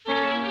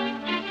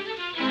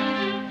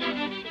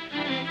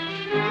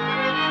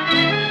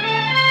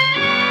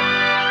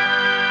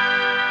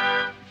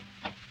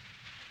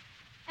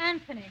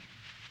 Anthony,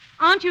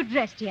 aren't you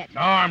dressed yet?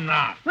 No, I'm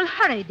not. Well,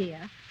 hurry, dear.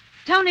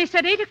 Tony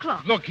said 8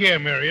 o'clock. Look here,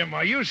 Miriam.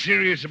 Are you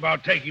serious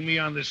about taking me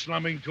on this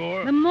slumming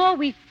tour? The more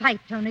we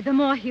fight, Tony, the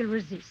more he'll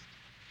resist.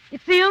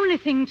 It's the only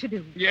thing to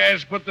do.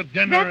 Yes, but the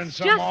dinner That's and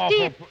some just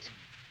awful... it.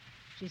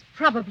 She's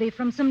probably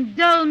from some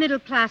dull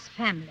middle-class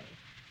family.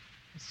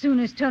 As soon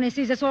as Tony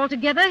sees us all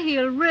together,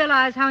 he'll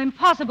realize how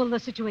impossible the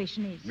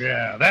situation is.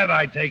 Yeah, that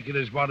I take it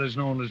is what is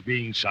known as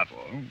being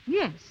subtle.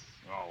 Yes.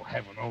 Oh,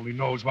 heaven only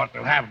knows what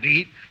they'll have to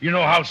eat. You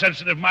know how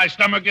sensitive my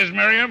stomach is,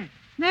 Miriam?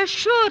 They're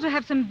sure to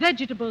have some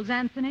vegetables,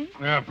 Anthony.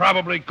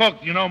 Probably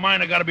cooked. You know,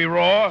 mine have got to be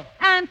raw.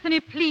 Anthony,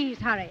 please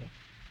hurry.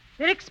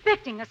 They're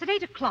expecting us at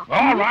 8 o'clock.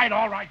 All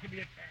right. Give me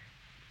a chance.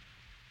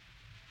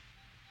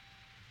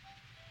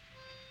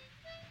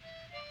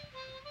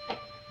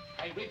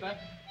 Hey, Reba.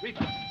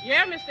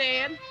 Yeah, Mr.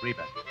 Ed?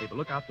 Reba,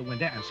 look out the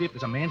window and see if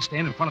there's a man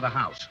standing in front of the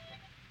house.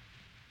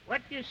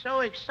 What you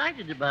so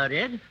excited about,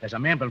 Ed? There's a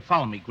man been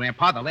following me,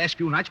 Grandpa, the last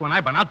few nights when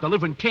I've been out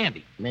delivering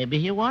candy. Maybe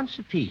he wants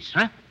a piece.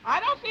 Huh?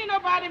 I don't see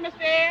nobody,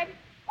 Mr. Ed.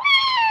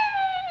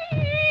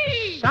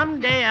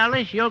 Someday,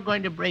 Alice, you're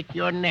going to break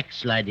your neck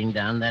sliding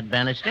down that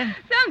banister.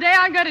 Someday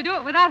I'm going to do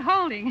it without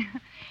holding.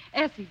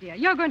 Essie, dear,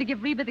 you're going to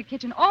give Reba the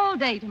kitchen all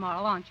day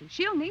tomorrow, aren't you?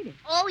 She'll need it.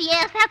 Oh,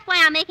 yes, that's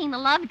why I'm making the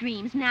love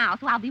dreams now,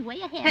 so I'll be way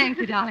ahead. Thank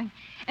you, darling.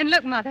 And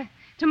look, Mother,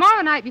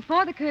 tomorrow night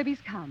before the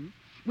Kirbys come,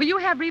 will you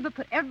have Reba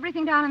put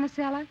everything down in the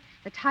cellar?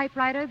 The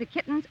typewriter, the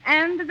kittens,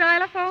 and the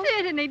xylophone?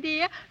 Certainly,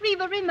 dear.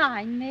 Reba,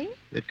 remind me.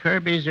 The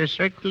Kirbys are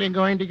certainly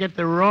going to get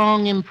the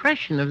wrong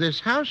impression of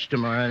this house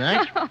tomorrow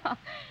night. Well,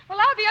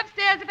 I'll be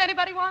upstairs if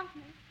anybody wants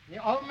me.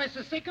 Oh,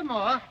 Mrs.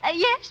 Sycamore.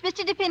 Yes,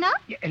 Mr. DePinna?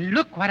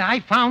 Look what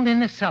I found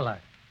in the cellar.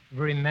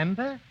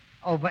 Remember?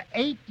 Over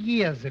 8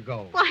 years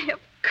ago. Why, of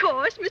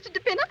course, Mr.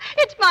 DePinna.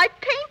 It's my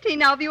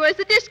painting of you as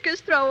a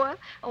discus thrower.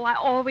 Oh, I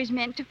always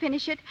meant to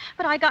finish it,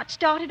 but I got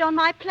started on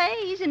my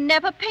plays and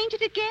never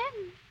painted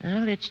again.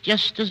 Well, it's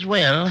just as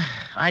well.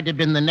 I'd have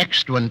been the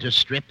next one to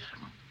strip.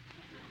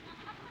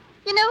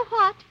 You know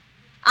what?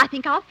 I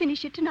think I'll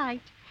finish it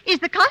tonight. Is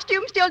the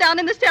costume still down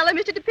in the cellar,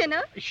 Mr.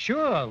 DePinna?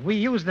 Sure, we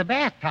use the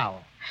bath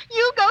towel.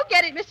 You go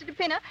get it, Mr.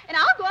 DePinna, and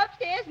I'll go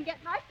upstairs and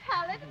get my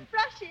palette and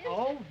brushes.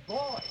 Oh,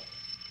 boy.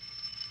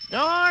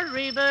 Door,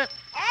 Reba.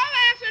 All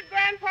answered,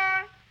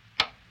 Grandpa.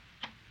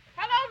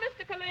 Hello,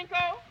 Mr.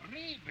 Kalinko.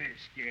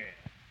 Reba,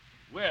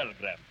 well,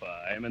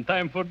 Grandpa, I'm in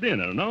time for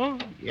dinner, no?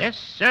 Yes,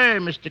 sir,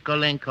 Mr.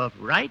 Kolenkov.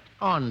 Right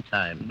on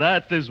time.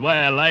 That is why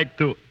I like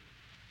to...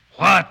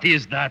 What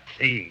is that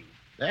thing?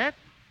 That?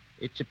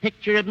 It's a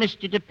picture of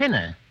Mr.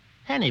 DePinna.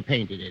 Penny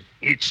painted it.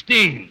 It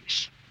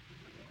stinks.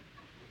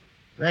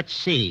 Let's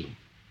see.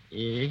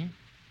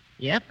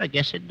 Yep, I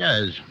guess it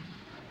does.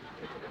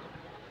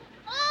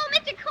 Oh,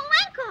 Mr.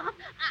 Kolenkov,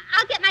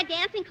 I'll get my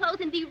dancing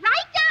clothes and be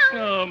right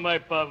down. Oh, my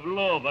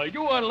Pavlova,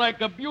 you are like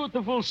a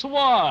beautiful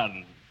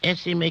swan.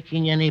 Essie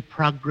making any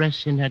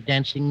progress in her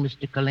dancing,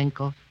 Mr.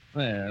 Kolenkov?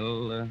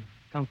 Well,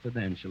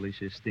 confidentially,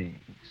 she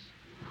stinks.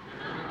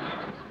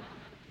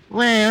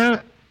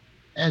 Well,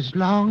 as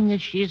long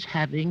as she's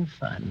having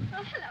fun.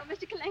 Oh, hello,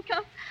 Mr.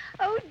 Kalenko.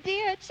 Oh,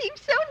 dear, it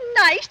seems so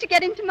nice to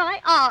get into my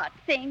art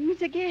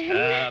things again.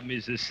 Ah,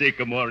 Mrs.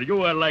 Sycamore,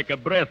 you are like a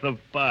breath of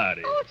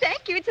Paris. Oh,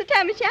 thank you. It's the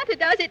Tam O'Shanter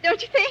does it,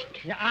 don't you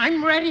think? Yeah,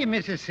 I'm ready,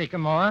 Mrs.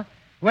 Sycamore.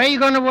 Where are you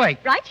going to work?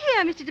 Right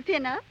here, Mr.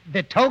 DePinna.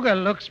 The toga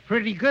looks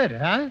pretty good,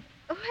 huh?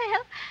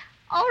 Well,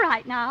 all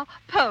right now.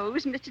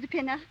 Pose, Mr.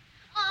 DePinna.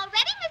 All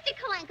ready, Mr.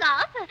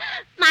 Kalinkoff.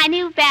 My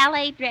new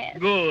ballet dress.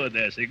 Good,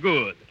 Essie,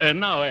 good. And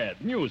now, Ed,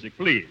 music,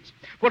 please.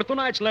 For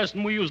tonight's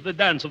lesson, we use the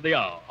dance of the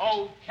hour.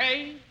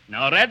 Okay.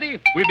 Now, ready?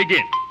 We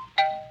begin.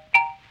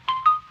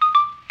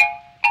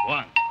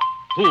 1,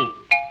 2,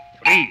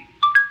 3,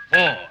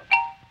 4.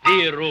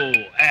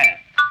 Pirouette.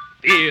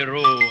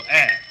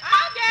 Pirouette.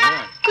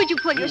 Could you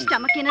pull your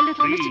stomach in a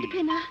little, Mr.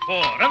 DePinna?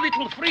 4. A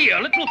little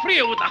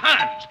freer with the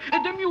hands.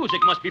 The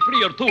music must be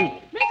freer, too.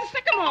 Mrs.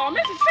 Sycamore,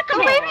 Mrs. Oh,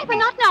 Sycamore. wait, but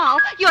not now.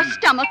 Your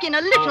stomach in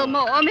a little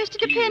more, Mr.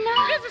 DePinna.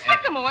 Mrs.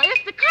 Sycamore,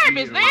 it's the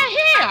Kirbys. They're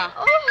here.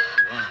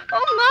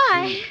 Oh,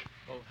 my.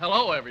 Oh,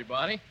 hello,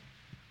 everybody.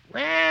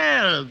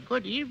 Well,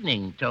 good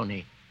evening,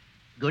 Tony.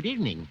 Good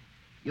evening.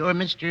 You're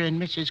Mr.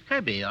 and Mrs.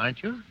 Kirby,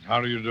 aren't you?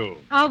 How do you do?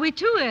 Are we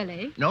too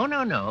early?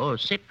 No.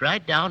 Sit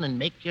right down and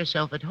make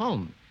yourself at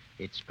home.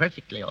 It's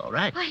perfectly all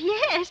right. Why,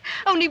 yes,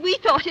 only we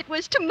thought it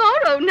was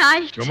tomorrow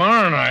night.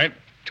 Tomorrow night?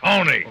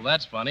 Tony. Well,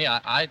 that's funny.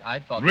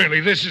 I thought...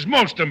 Really, this is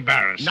most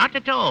embarrassing. Not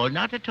at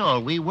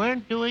all. We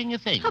weren't doing a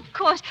thing. Of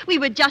course, we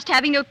were just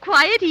having a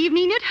quiet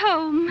evening at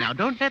home. Now,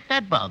 don't let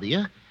that bother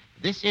you.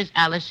 This is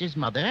Alice's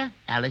mother,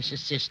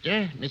 Alice's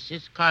sister,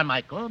 Mrs.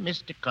 Carmichael,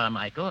 Mr.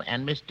 Carmichael,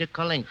 and Mr.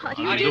 Kalinko. How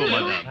do you do?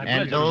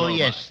 And, oh,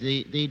 yes,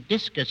 the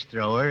discus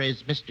thrower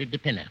is Mr.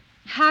 DePinna.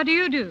 How do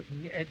you do?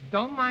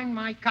 Don't mind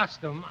my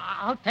costume.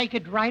 I'll take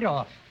it right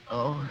off.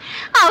 Oh.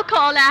 I'll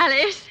call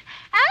Alice.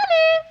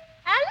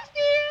 Alice,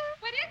 dear.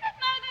 What is it,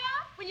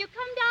 Mother? Will you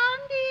come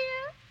down,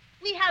 dear?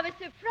 We have a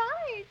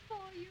surprise for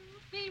you.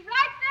 Be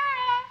right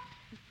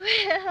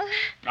there. Well...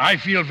 I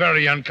feel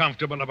very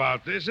uncomfortable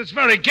about this. It's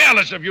very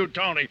careless of you,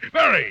 Tony.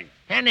 Very.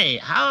 Penny,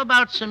 how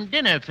about some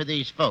dinner for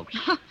these folks?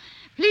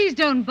 Please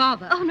don't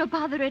bother. Oh, no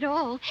bother at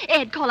all.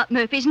 Ed, call up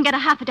Murphy's and get a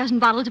half a dozen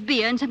bottles of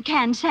beer and some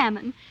canned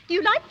salmon. Do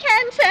you like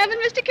canned salmon,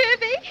 Mr.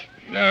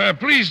 Kirby?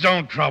 Please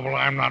don't trouble.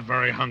 I'm not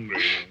very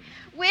hungry.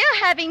 We're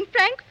having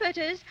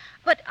frankfurters,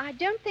 but I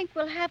don't think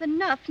we'll have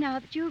enough now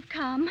that you've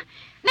come.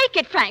 Make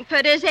it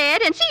frankfurters,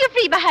 Ed, and see if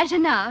Reba has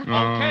enough.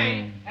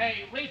 Okay.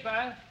 Hey,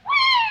 Reba.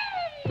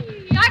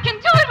 I can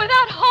do it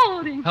without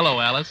holding. Hello,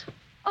 Alice.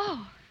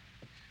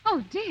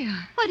 Oh, dear.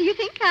 What do you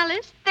think,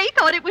 Alice? They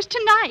thought it was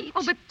tonight.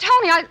 Oh, but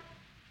Tony,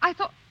 I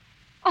thought...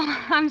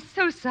 Oh, I'm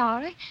so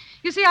sorry.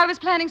 You see, I was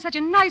planning such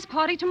a nice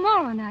party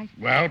tomorrow night.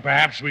 Well,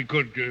 perhaps we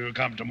could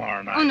come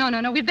tomorrow night. Oh,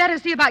 no. We'd better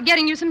see about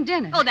getting you some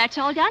dinner. Oh, that's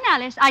all done,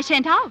 Alice. I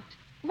sent out.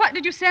 What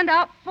did you send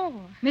out for?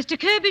 Mr.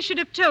 Kirby should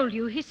have told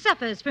you he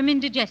suffers from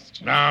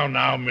indigestion.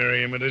 Now,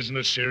 Miriam, it isn't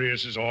as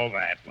serious as all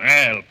that.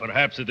 Well,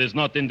 perhaps it is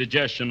not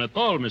indigestion at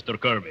all, Mr.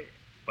 Kirby.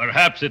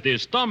 Perhaps it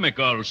is stomach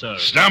ulcer.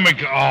 Stomach...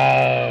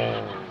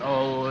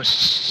 Oh,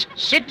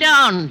 sit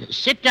down,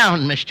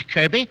 Mr.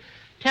 Kirby.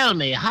 Tell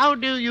me, how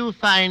do you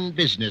find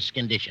business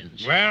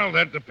conditions? Well,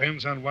 that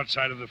depends on what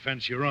side of the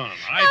fence you're on.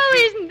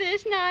 Isn't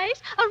this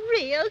nice? A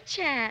real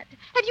chat.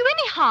 Have you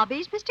any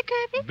hobbies, Mr.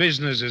 Kirby?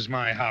 Business is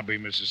my hobby,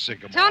 Mrs.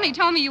 Sycamore. Tony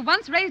told me you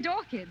once raised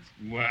orchids.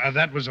 Well,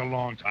 that was a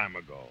long time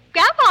ago.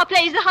 Grandpa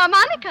plays the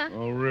harmonica.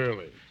 Oh,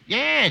 really?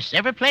 Yes.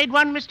 Ever played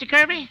one, Mr.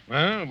 Kirby?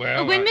 Well...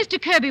 When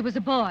Mr. Kirby was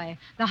a boy,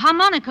 the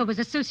harmonica was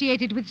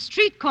associated with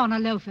street corner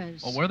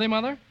loafers. Oh, were they,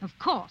 Mother? Of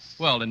course.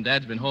 Well, then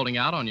Dad's been holding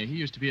out on you. He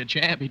used to be a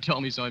champ. He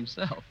told me so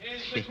himself.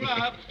 Here's the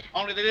club.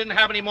 Only they didn't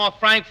have any more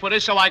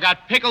frankfurters, so I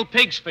got pickled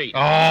pig's feet.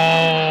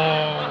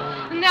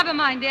 Oh. Never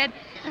mind, Ed.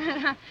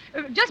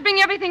 Just bring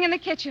everything in the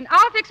kitchen.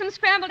 I'll fix some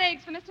scrambled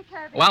eggs for Mr.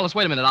 Kirby. Oh, Alice,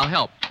 wait a minute. I'll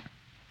help.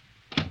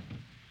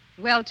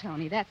 Well,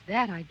 Tony, that's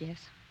that, I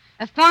guess.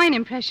 A fine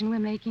impression we're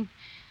making.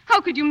 How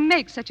could you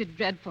make such a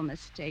dreadful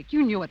mistake?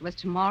 You knew it was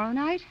tomorrow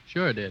night.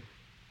 Sure did.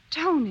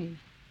 Tony,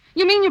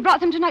 you mean you brought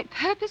them tonight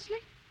purposely?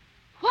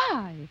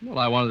 Why? Well,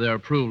 I wanted their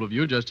approval of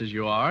you just as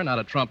you are, not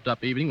a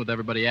trumped-up evening with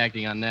everybody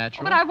acting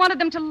unnatural. But I wanted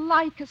them to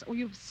like us. Oh,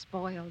 you've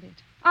spoiled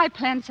it. I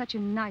planned such a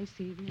nice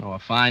evening. Oh, a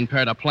fine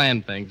pair to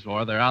plan things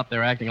for. They're out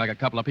there acting like a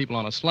couple of people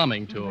on a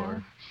slumming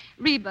tour.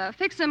 Reba,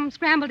 fix some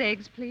scrambled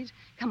eggs, please.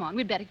 Come on,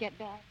 we'd better get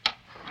back.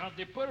 Now,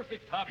 the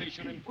perfect hobby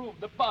should improve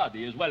the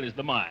body as well as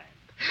the mind.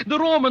 The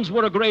Romans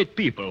were a great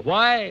people.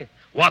 Why?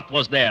 What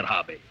was their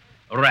hobby?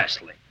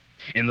 Wrestling.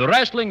 In the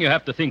wrestling, you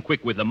have to think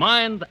quick with the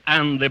mind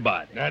and the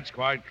body. That's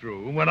quite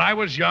true. When I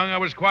was young, I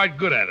was quite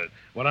good at it.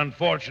 But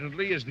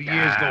unfortunately, as the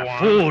years go on...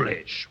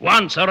 Foolish.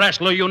 Once a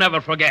wrestler, you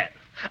never forget.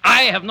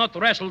 I have not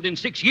wrestled in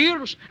 6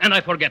 years, and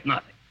I forget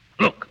nothing.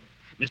 Look,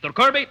 Mr.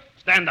 Kirby,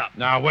 stand up.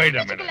 Now, wait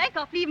a minute. Mr.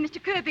 Kalinkoff, leave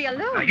Mr. Kirby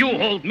alone. Now, you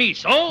hold me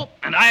so,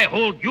 and I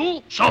hold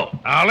you so.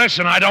 Now,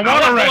 listen, I don't Now,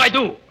 want to what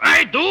wrestle. do?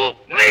 I do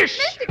this.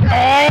 Mr.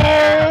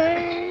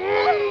 Kirby.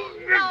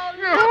 Oh,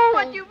 look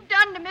what you've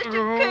done to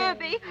Mr.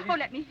 Kirby. Oh,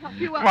 let me help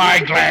you up. My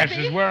Mr. glasses.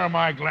 Kirby. Where are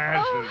my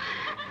glasses?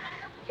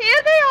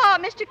 Here they are,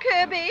 Mr.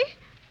 Kirby.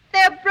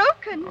 They're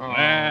broken.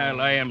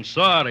 Well, I am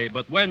sorry,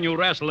 but when you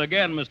wrestle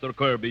again, Mr.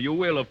 Kirby, you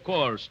will, of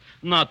course,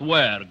 not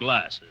wear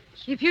glasses.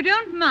 If you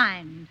don't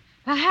mind,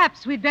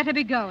 perhaps we'd better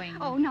be going.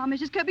 Oh, now,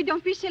 Mrs. Kirby,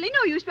 don't be silly.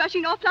 No use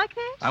rushing off like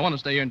this. I want to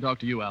stay here and talk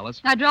to you, Alice.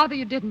 I'd rather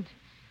you didn't.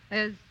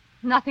 There's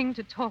nothing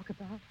to talk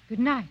about. Good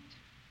night.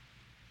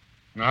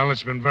 Well,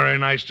 it's been very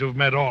nice to have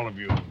met all of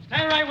you.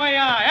 Stand right where you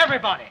are,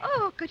 everybody.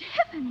 Oh, good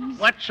heavens.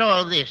 What's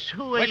all this?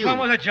 Who are Which you? one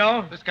was it,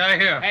 Joe? This guy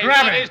here. Hey,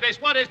 Grab what it. is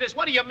this? What is this?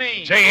 What do you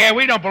mean? Say, here,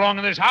 we don't belong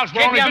in this house.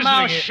 We're Keep only your visiting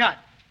mouth here. shut.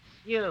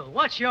 You,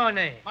 what's your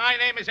name? My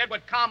name is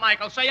Edward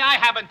Carmichael. Say, I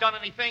haven't done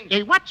anything.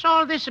 Hey, what's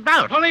all this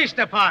about? Police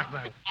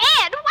department.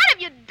 Ed, what have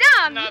you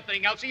done?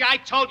 Nothing, Elsie. I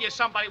told you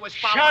somebody was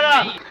following Shut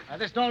up. me.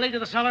 This don't lead to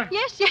the cellar?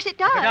 Yes, it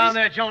does. Go down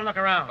there, Joe, and look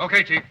around.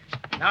 Okay, Chief.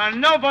 Now,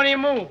 nobody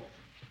move.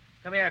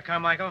 Come here,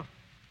 Carmichael.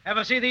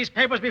 Ever see these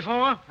papers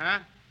before? Huh?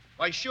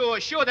 Why, sure.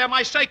 They're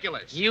my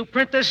circulars. You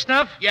print this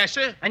stuff? Yes,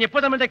 sir. And you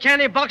put them into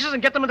candy boxes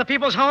and get them into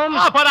people's homes?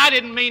 Oh, but I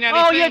didn't mean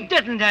anything. Oh, you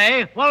didn't,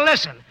 eh? Well,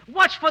 listen.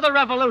 Watch for the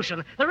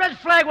revolution. The red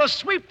flag will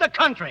sweep the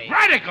country.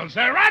 Radicals,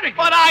 they're radicals.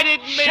 But I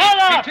didn't mean... Shut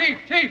up! Chief.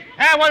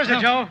 Hey, what is it,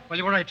 Joe? Well,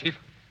 you were right, Chief.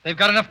 They've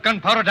got enough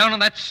gunpowder down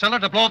in that cellar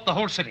to blow up the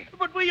whole city.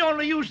 But we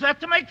only use that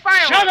to make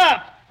fireworks. Shut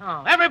up!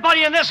 Oh,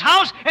 everybody in this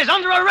house is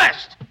under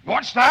arrest.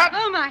 What's that?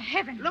 Oh, my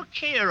heavens. Look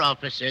here,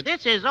 officer.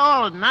 This is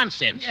all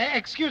nonsense.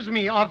 Excuse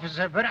me,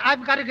 officer, but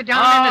I've got to go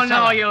down Oh, in the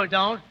no, cellar. you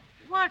don't.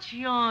 What's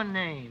your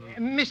name?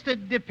 Mr.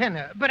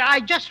 DePinner. But I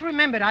just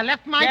remembered I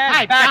left my Get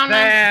pipe back down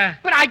there.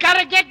 But I got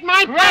to get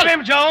my Grab pipe.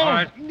 him, Joe. All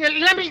right.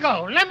 Let me go.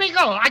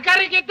 I got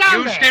to get down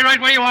You there. stay right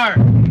where you are.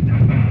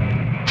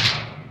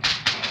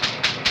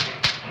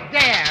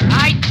 There,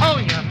 I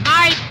told you,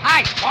 my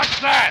pipe. What's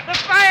that? The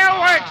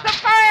fireworks,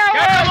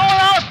 Get them all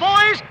out,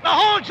 boys. The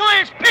whole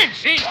joint's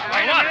pinched. Wait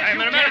a minute. I'm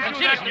an American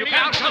citizen. You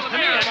can't come to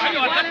me and tell you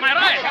that's my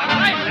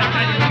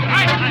right.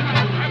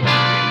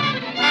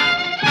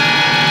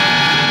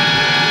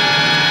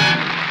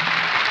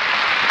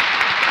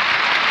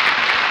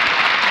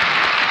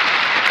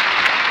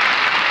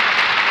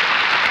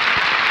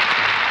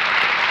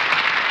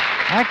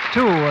 Act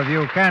 2 of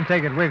You Can't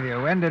Take It With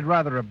You ended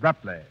rather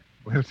abruptly.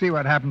 We'll see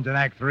what happens in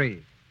Act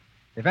 3.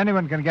 If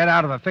anyone can get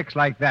out of a fix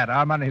like that,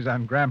 our money's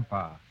on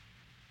Grandpa.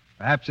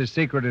 Perhaps his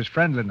secret is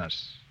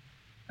friendliness.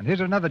 And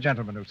here's another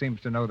gentleman who seems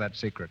to know that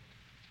secret.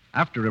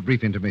 After a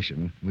brief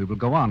intermission, we will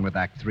go on with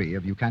Act 3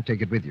 of You Can't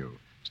Take It With You,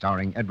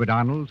 starring Edward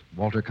Arnold,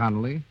 Walter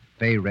Connolly,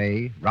 Fay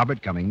Ray,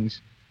 Robert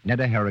Cummings,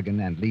 Neda Harrigan,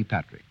 and Lee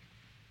Patrick.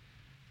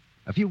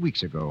 A few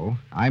weeks ago,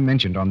 I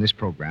mentioned on this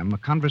program a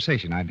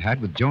conversation I'd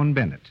had with Joan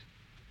Bennett.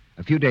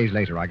 A few days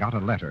later, I got a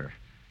letter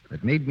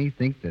that made me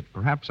think that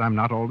perhaps I'm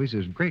not always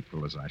as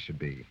grateful as I should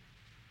be.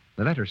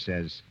 The letter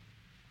says,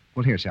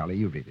 well, here, Sally,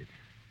 you read it.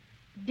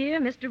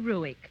 Dear Mr.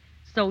 Ruick,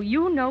 so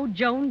you know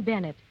Joan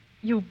Bennett.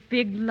 You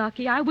big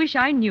lucky. I wish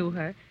I knew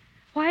her.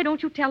 Why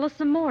don't you tell us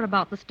some more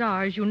about the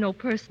stars you know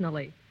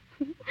personally?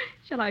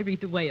 Shall I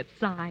read the way it's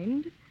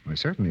signed? Well,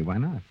 certainly, why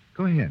not?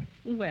 Go ahead.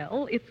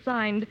 Well, it's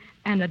signed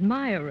An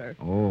Admirer.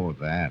 Oh,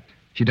 that.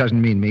 She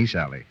doesn't mean me,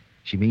 Sally.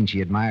 She means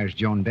she admires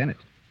Joan Bennett.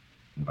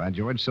 And by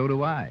George, so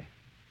do I.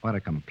 What a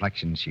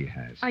complexion she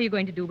has. Are you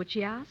going to do what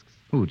she asks?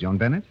 Who, Joan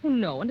Bennett?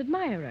 No, an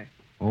admirer.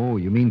 Oh,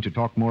 you mean to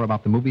talk more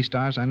about the movie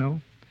stars I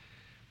know?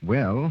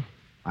 Well,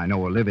 I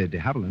know Olivia de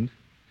Havilland.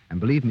 And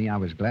believe me, I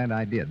was glad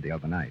I did the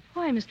other night.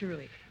 Why, Mr.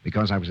 Ruick?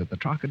 Because I was at the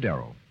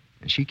Trocadero,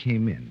 and she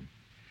came in.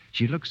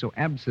 She looked so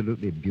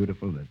absolutely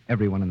beautiful that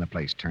everyone in the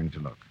place turned to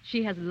look.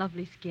 She has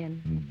lovely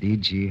skin.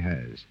 Indeed, she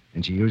has.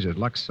 And she uses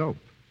Lux soap.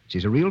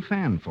 She's a real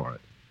fan for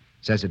it.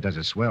 Says it does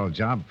a swell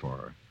job for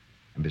her.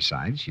 And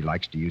besides, she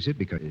likes to use it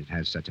because it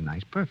has such a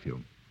nice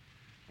perfume.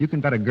 You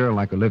can bet a girl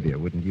like Olivia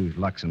wouldn't use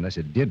Lux unless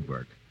it did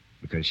work,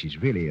 because she's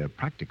really a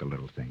practical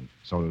little thing,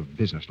 sort of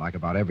businesslike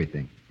about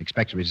everything,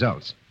 expects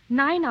results.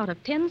 9 out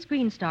of 10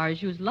 screen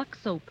stars use Lux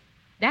soap.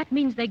 That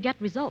means they get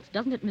results,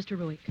 doesn't it, Mr.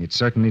 Ruick? It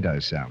certainly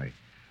does, Sally.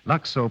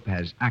 Lux soap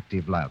has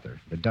active lather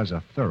that does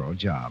a thorough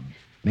job,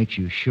 makes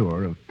you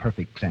sure of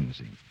perfect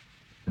cleansing.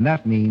 And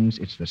that means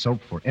it's the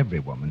soap for every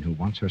woman who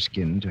wants her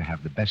skin to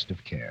have the best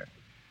of care.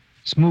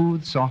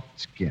 Smooth, soft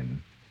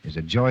skin is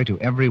a joy to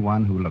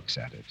everyone who looks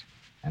at it.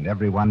 And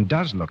everyone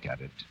does look at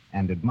it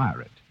and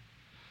admire it.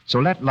 So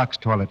let Lux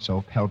Toilet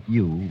Soap help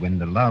you win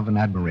the love and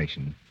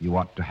admiration you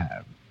ought to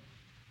have.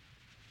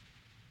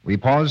 We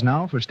pause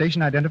now for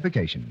station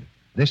identification.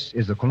 This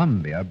is the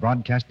Columbia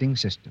Broadcasting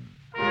System.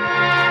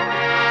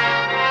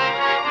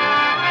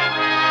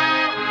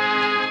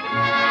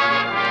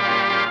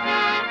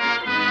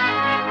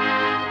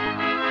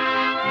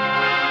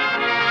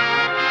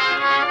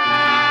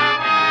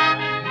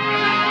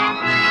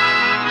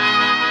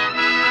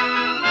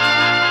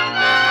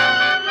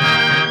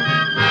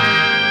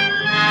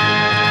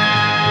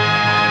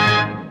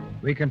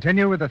 We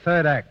continue with the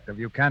third act of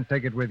You Can't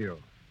Take It With You.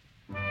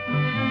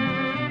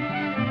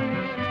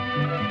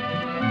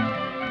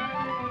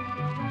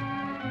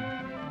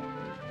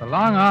 The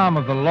long arm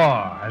of the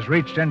law has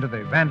reached into the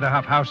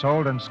Vanderhoff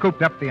household and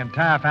scooped up the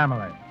entire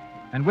family,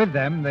 and with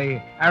them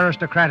the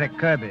aristocratic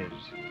Kirbys.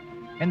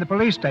 In the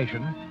police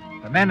station,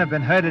 the men have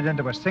been herded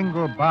into a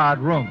single barred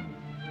room,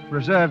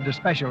 reserved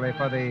especially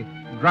for the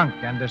drunk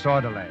and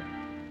disorderly.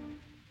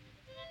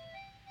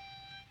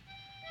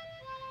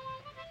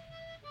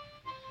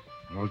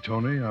 Well,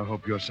 Tony, I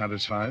hope you're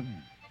satisfied.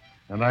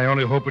 And I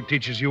only hope it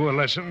teaches you a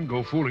lesson.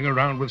 Go fooling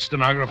around with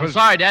stenographers. I'm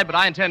sorry, Dad, but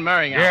I intend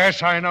marrying Alice.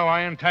 Yes, I know.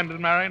 I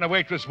intended marrying a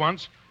waitress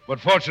once, but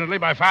fortunately,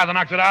 my father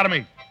knocked it out of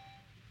me.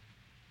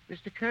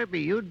 Mr. Kirby,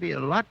 you'd be a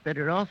lot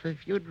better off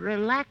if you'd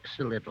relax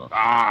a little.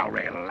 Ah,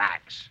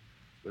 relax.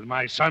 With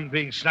my son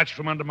being snatched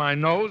from under my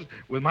nose,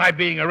 with my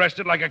being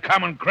arrested like a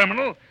common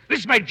criminal,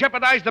 this may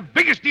jeopardize the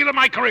biggest deal of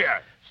my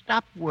career.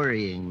 Stop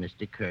worrying,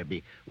 Mr.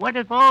 Kirby. What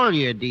if all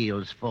your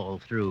deals fall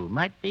through?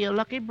 Might be a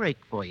lucky break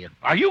for you.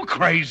 Are you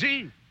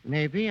crazy?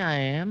 Maybe I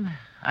am.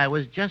 I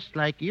was just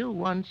like you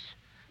once,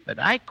 but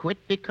I quit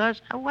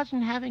because I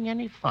wasn't having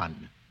any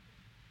fun.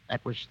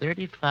 That was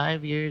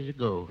 35 years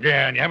ago.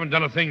 Yeah, and you haven't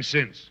done a thing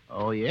since.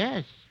 Oh,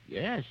 yes.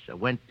 I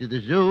went to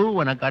the zoo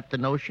when I got the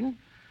notion,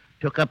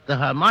 took up the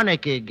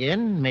harmonica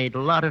again, made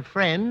a lot of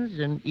friends,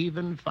 and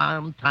even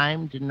found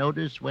time to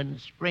notice when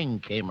spring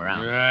came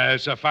around. Yeah,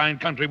 it's a fine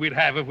country we'd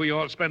have if we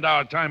all spent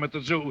our time at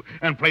the zoo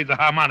and played the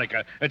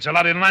harmonica. It's a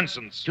lot of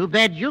nonsense. Too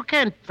bad you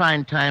can't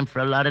find time for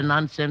a lot of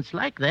nonsense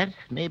like that.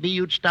 Maybe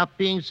you'd stop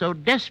being so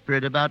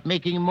desperate about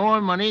making more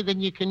money than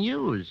you can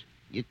use.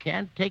 You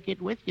can't take it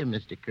with you,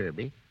 Mr.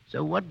 Kirby.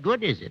 So what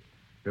good is it?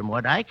 From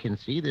what I can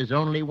see, there's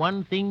only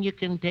one thing you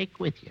can take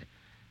with you,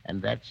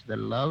 and that's the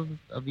love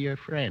of your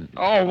friend.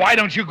 Oh, why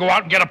don't you go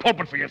out and get a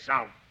pulpit for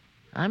yourself?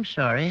 I'm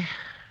sorry.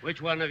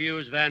 Which one of you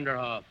is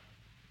Vanderhoff?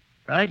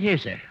 Right here,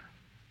 sir.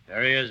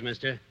 There he is,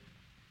 mister.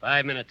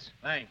 5 minutes.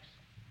 Thanks.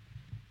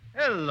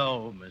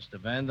 Hello, Mr.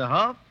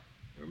 Vanderhoff.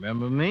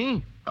 Remember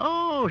me?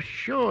 Oh,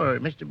 sure.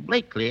 Mr.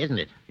 Blakely, isn't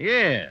it?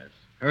 Yes.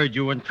 Heard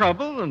you were in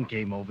trouble and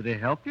came over to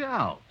help you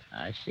out.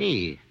 I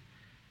see.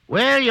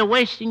 Well, you're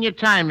wasting your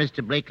time,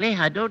 Mr. Blakely.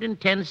 I don't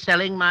intend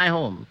selling my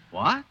home.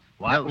 What?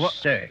 No,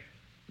 sir.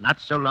 Not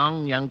so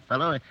long, young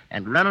fellow,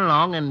 and run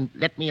along and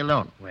let me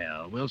alone.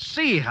 Well, we'll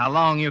see how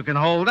long you can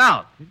hold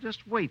out. You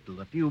just wait till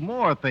a few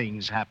more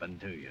things happen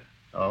to you.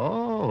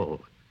 Oh,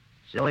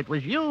 so it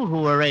was you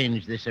who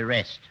arranged this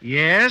arrest?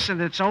 Yes,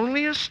 and it's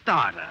only a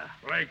starter.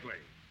 Blakely,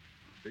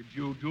 did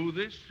you do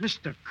this?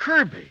 Mr.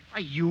 Kirby. Why,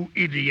 you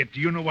idiot. Do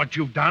you know what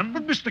you've done?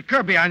 But, Mr.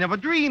 Kirby, I never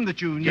dreamed that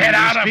you knew Get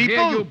out of these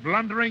people. here, you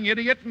blundering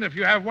idiot, and if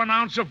you have 1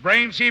 ounce of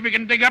brain, see if you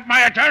can dig up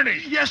my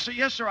attorneys. Yes,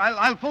 sir.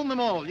 I'll phone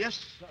them all.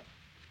 Yes, sir.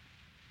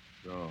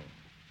 So,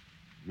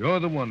 you're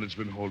the one that's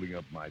been holding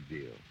up my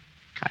deal.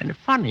 Kind of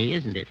funny,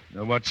 isn't it?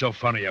 Now, what's so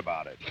funny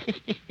about it?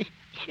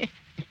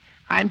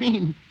 I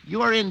mean,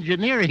 you're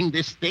engineering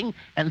this thing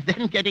and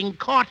then getting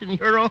caught in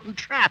your own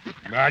trap.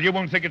 Well, you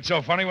won't think it's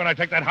so funny when I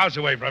take that house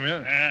away from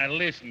you.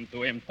 Listen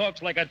to him.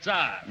 Talks like a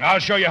tsar. I'll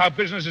show you how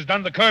business is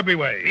done the Kirby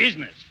way.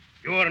 Business?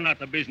 You're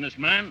not a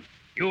businessman.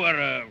 You are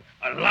a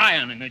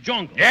lion in the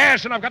jungle.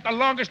 Yes, and I've got the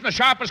longest and the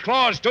sharpest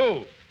claws,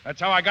 too. That's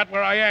how I got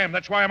where I am.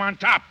 That's why I'm on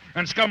top.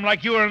 And scum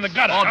like you are in the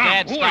gutter. Oh,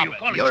 Dad, Who stop are you?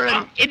 it. You're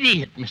an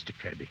idiot, Mr.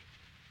 Kirby.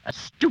 A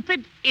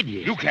stupid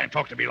idiot. You can't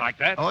talk to me like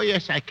that. Oh,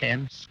 yes, I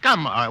can.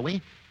 Scum, are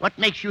we? What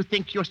makes you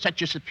think you're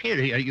such a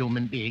superior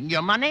human being?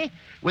 Your money?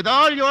 With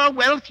all your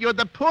wealth, you're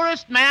the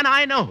poorest man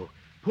I know.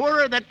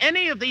 Poorer than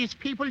any of these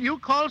people you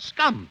call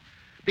scum.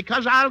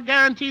 Because I'll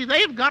guarantee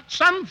they've got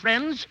some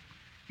friends.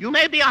 You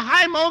may be a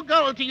high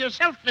mogul to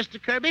yourself,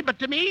 Mr. Kirby, but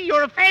to me,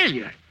 you're a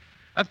failure.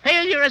 A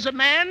failure as a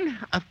man,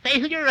 a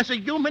failure as a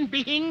human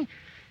being,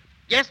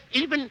 yes,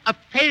 even a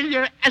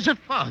failure as a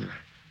father.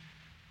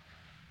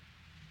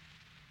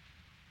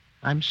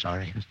 I'm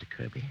sorry, Mr.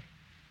 Kirby.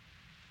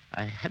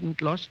 I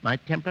haven't lost my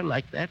temper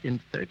like that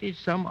in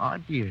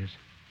 30-some-odd years.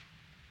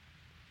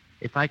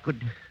 If I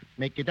could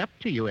make it up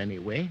to you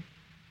anyway,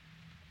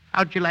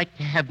 how'd you like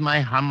to have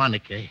my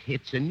harmonica?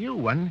 It's a new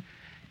one.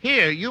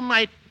 Here, you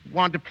might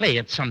want to play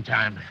it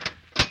sometime.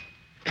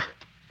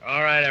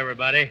 All right,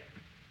 everybody.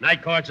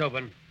 Night court's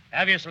open.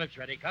 Have your slips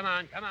ready. Come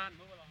on, move along.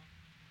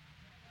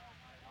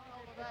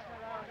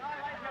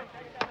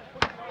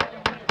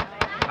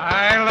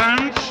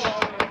 Silence!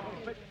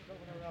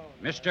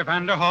 Mr.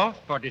 Vanderhoff,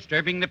 for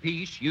disturbing the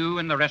peace, you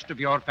and the rest of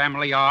your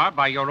family are,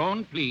 by your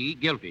own plea,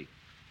 guilty.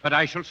 But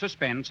I shall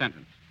suspend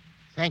sentence.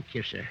 Thank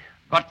you, sir.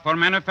 But for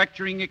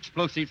manufacturing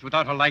explosives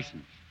without a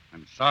license,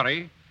 I'm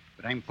sorry,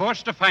 but I'm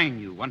forced to fine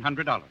you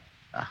 $100.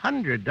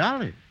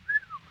 $100?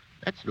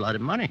 That's a lot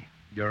of money.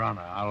 Your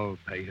Honor, I'll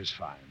pay his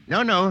fine.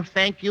 No,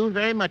 thank you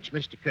very much,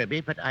 Mr.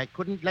 Kirby, but I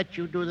couldn't let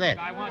you do that.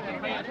 Hey,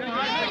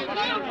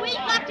 we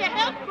got to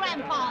help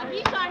Grandpa.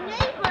 He's our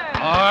neighbor.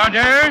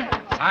 Order!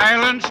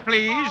 Silence,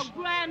 please. Oh,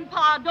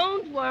 Grandpa,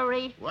 don't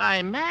worry.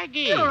 Why, Maggie.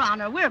 Your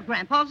Honor, we're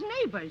Grandpa's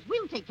neighbors.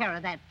 We'll take care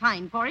of that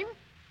fine for him.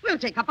 We'll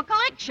take up a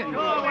collection.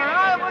 Sure, we're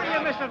all with you,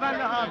 Mr.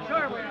 Vanderhoff.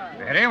 Sure we are.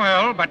 Very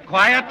well, but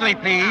quietly,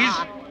 please.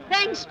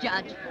 Thanks,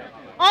 Judge.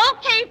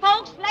 Okay,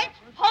 folks, let's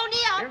pony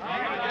up.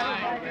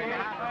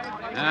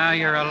 Ah,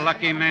 you're a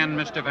lucky man,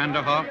 Mr.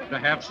 Vanderhoff, to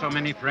have so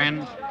many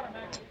friends.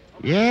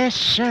 Yes,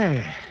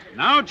 sir.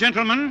 Now,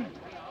 gentlemen,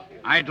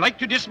 I'd like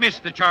to dismiss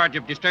the charge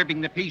of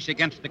disturbing the peace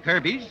against the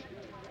Kirbys.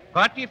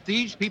 But if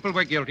these people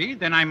were guilty,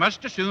 then I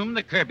must assume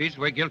the Kirbys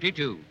were guilty,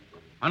 too.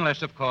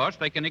 Unless, of course,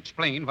 they can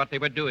explain what they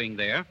were doing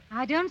there.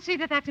 I don't see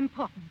that that's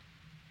important.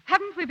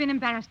 Haven't we been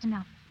embarrassed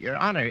enough? Your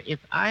Honor, if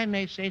I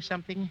may say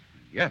something.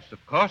 Yes,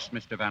 of course,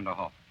 Mr.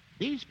 Vanderhoff.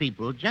 These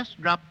people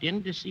just dropped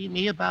in to see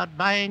me about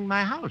buying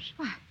my house.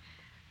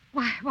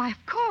 Why,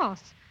 of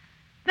course.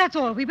 That's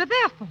all we were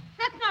there for.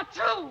 That's not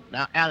true.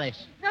 Now,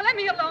 Alice. Now, let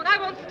me alone. I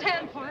won't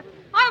stand for it.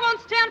 I won't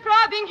stand for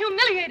our being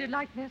humiliated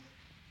like this.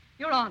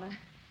 Your Honor,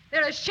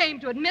 they're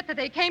ashamed to admit that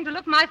they came to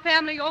look my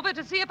family over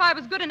to see if I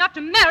was good enough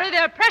to marry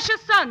their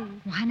precious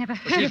son. Well, I never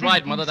heard She's of right,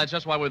 anything. Mother. That's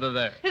just why we were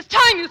there. It's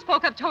time you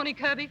spoke up, Tony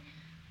Kirby.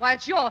 Why,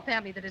 it's your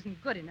family that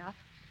isn't good enough.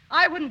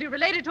 I wouldn't be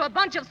related to a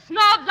bunch of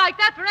snobs like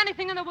that for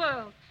anything in the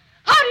world.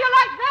 How do you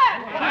like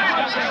that?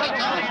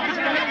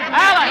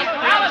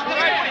 Alice, we're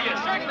right for you.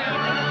 Certainly.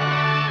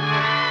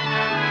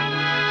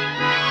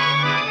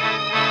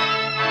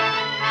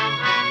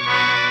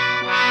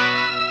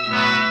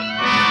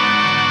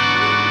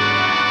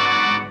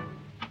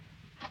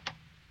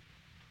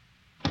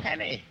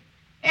 Penny,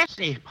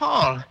 Essie,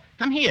 Paul,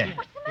 come here.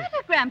 What's the matter,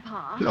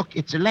 Grandpa? Look,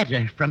 it's a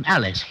letter from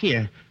Alice.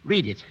 Here,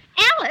 read it.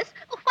 Alice?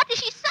 What does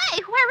she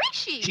say? Where is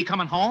she? She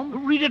coming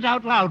home? Read it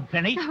out loud,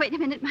 Penny. Oh, wait a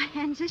minute. My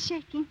hands are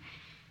shaking.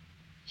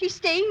 She's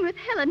staying with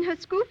Helen, her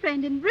school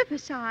friend, in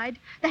Riverside.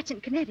 That's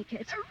in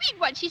Connecticut. Read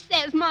what she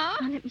says, Ma.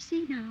 Now, let me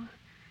see now.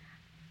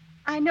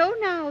 I know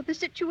now the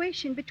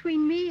situation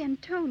between me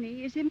and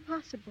Tony is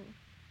impossible.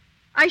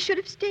 I should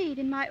have stayed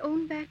in my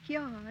own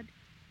backyard.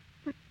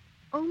 But,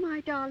 oh, my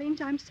darlings,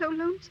 I'm so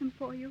lonesome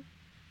for you.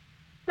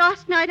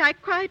 Last night I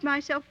cried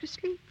myself to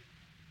sleep.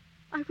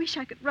 I wish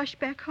I could rush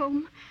back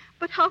home,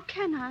 but how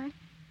can I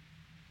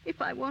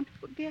if I want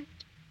to forget?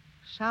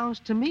 Sounds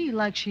to me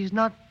like she's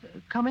not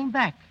coming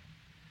back.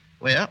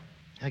 Well,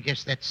 I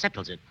guess that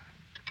settles it.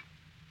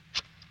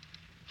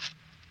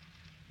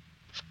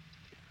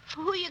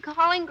 Who are you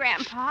calling,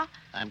 Grandpa?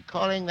 I'm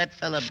calling that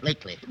fella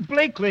Blakely.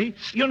 Blakely,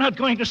 you're not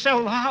going to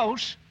sell the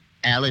house.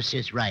 Alice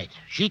is right.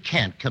 She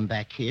can't come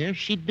back here.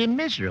 She'd be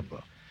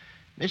miserable.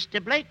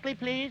 Mr. Blakely,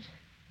 please.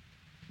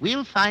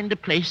 We'll find a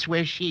place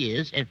where she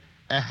is.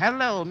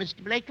 Hello,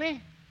 Mr.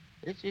 Blakely.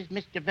 This is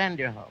Mr.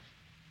 Vanderhoff.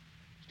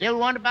 Still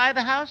want to buy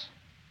the house?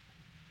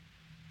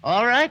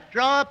 All right,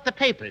 draw up the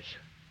papers.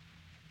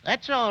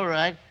 That's all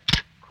right.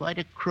 Quite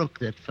a crook,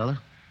 that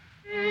fella.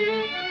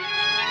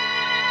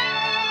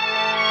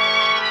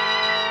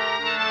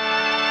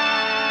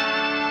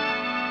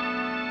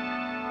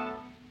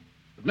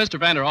 Mr.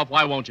 Vanderhoff,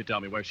 why won't you tell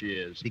me where she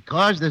is?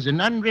 Because there's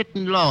an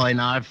unwritten law in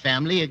our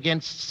family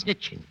against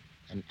snitching.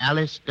 And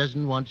Alice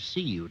doesn't want to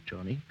see you,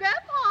 Tony.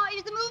 Grandpa,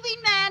 is the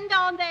moving man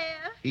down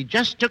there? He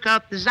just took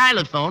out the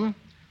xylophone.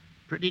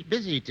 Pretty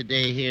busy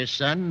today here,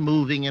 son,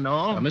 moving and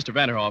all. Mr.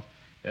 Vanderhoff,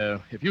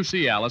 if you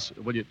see Alice,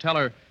 will you tell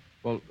her,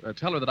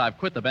 tell her that I've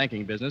quit the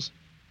banking business,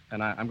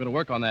 and I'm going to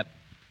work on that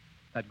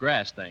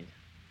grass thing.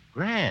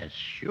 Grass,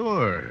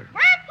 sure.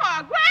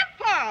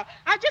 Grandpa!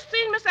 I just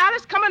seen Miss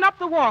Alice coming up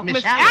the walk.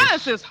 Miss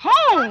Alice is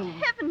home.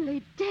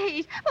 Heavenly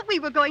days. But we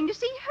were going to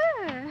see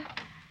her. Mother!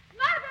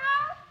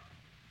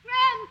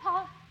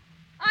 Grandpa!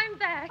 I'm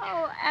back.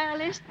 Oh,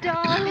 Alice,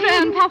 darling.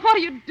 Grandpa, what are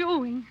you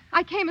doing?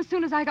 I came as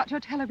soon as I got your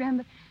telegram,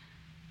 but...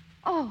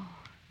 Oh,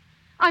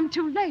 I'm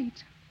too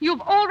late.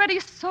 You've already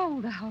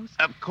sold the house.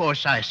 Of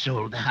course I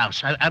sold the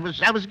house. I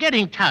was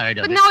getting tired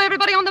of But it. now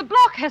everybody on the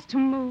block has to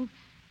move.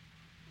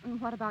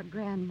 And what about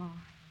Grandma?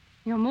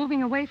 You're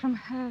moving away from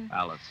her.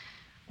 Alice.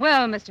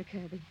 Well, Mr.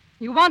 Kirby,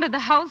 you wanted the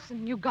house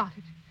and you got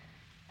it.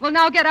 Well,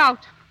 now get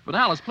out. But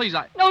Alice, please,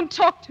 Don't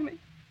talk to me.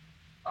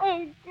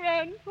 Oh,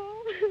 Grandpa.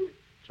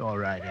 It's all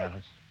right,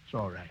 Alice. It's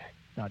all right.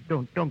 Now,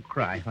 don't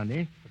cry,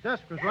 honey. The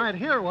desk was right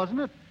here, wasn't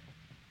it?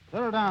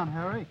 Set her down,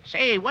 Harry.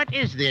 Say, what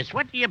is this?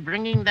 What are you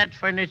bringing that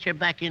furniture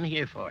back in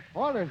here for?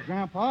 Orders,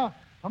 Grandpa.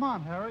 Come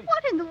on, Harry.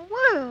 What in the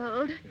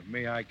world?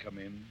 May I come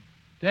in?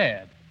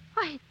 Dad.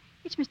 Why,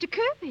 it's Mr.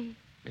 Kirby.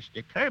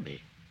 Mr.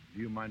 Kirby.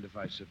 Do you mind if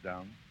I sit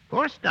down? Of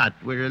course not.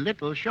 We're a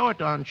little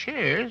short on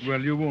chairs.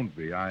 Well, you won't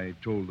be. I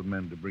told the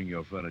men to bring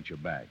your furniture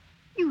back.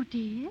 You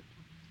did?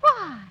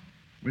 Why?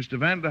 Mr.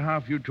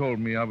 Vanderhoff, you told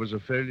me I was a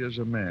failure as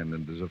a man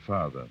and as a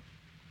father.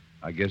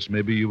 I guess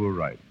maybe you were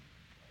right.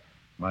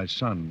 My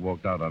son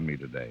walked out on me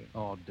today.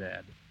 Oh,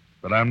 Dad.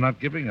 But I'm not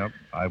giving up.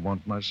 I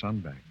want my son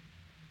back.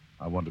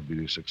 I want to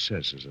be a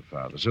success as a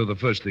father. So the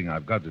first thing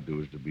I've got to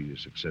do is to be a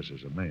success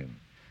as a man.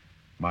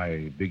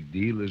 My big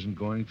deal isn't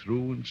going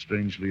through, and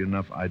strangely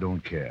enough, I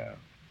don't care.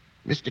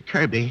 Mr.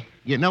 Kirby,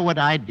 you know what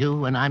I do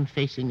when I'm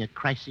facing a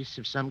crisis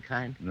of some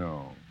kind?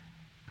 No.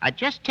 I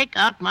just take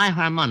out my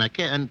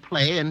harmonica and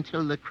play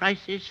until the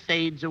crisis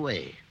fades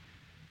away.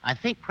 I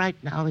think right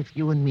now if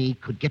you and me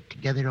could get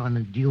together on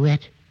a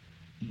duet.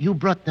 You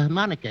brought the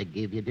harmonica I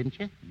gave you, didn't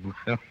you?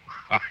 Well,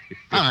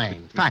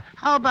 Fine.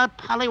 How about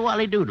Polly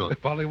Wolly Doodle?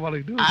 Polly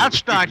Wolly Doodle. I'll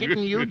start it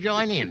and you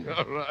join in.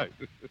 All right.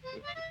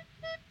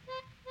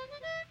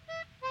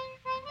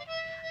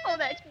 Oh,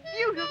 that's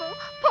beautiful.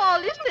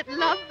 Paul, isn't it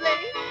lovely?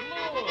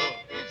 Look,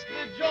 it's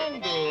the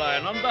jungle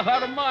line on the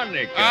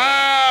harmonica.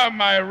 Ah,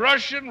 my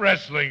Russian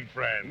wrestling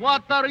friend.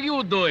 What are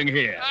you doing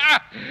here?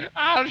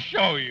 I'll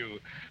show you.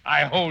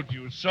 I hold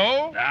you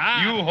so.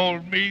 You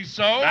hold me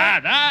so.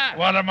 Da.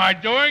 What am I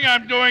doing?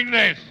 I'm doing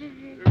this.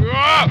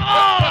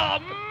 Oh,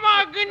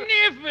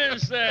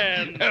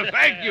 magnificent.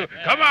 Thank you.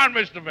 Come on,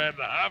 Mr.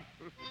 Vanderhoff.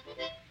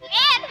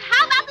 Ed,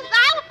 how about the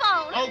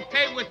xylophone?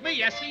 Okay with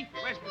me, Essie.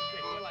 Where's the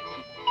stick?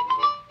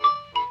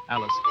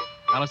 Alice,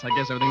 Alice, I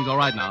guess everything's all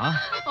right now,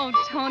 huh? Oh,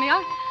 Tony,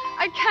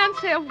 I can't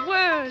say a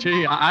word.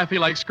 Gee, I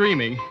feel like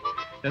screaming.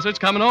 Yes, it's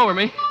coming over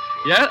me.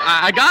 Yeah,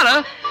 I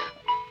gotta.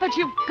 But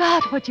you've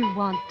got what you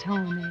want,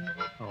 Tony.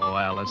 Oh,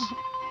 Alice.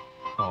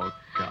 Oh,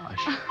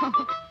 gosh.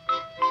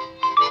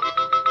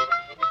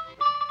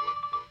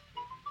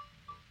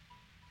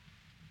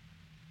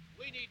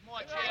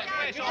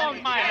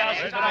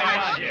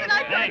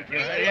 Thank you.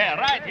 Yeah,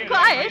 right here.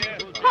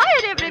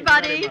 Quiet,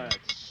 everybody.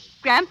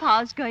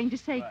 Grandpa's going to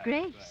say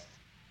grace.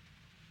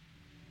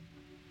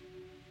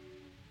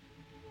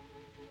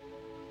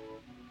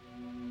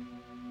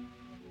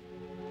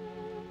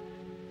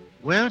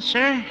 Well,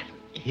 sir,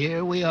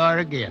 here we are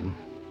again.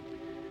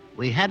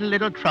 We had a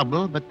little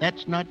trouble, but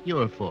that's not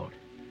your fault.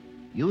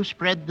 You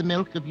spread the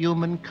milk of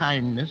human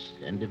kindness,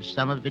 and if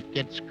some of it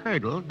gets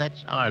curdled,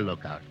 that's our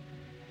lookout.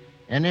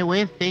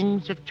 Anyway,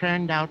 things have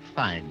turned out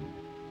fine.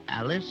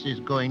 Alice is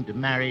going to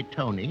marry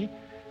Tony.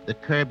 The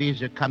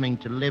Kirbys are coming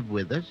to live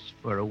with us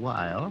for a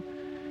while.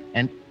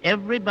 And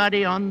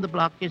everybody on the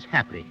block is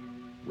happy.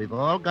 We've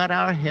all got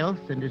our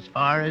health, and as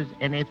far as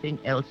anything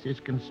else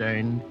is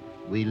concerned,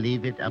 we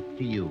leave it up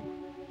to you.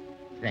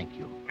 Thank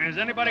you. Has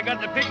anybody got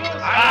the pickles?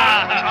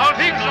 All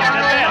pickles.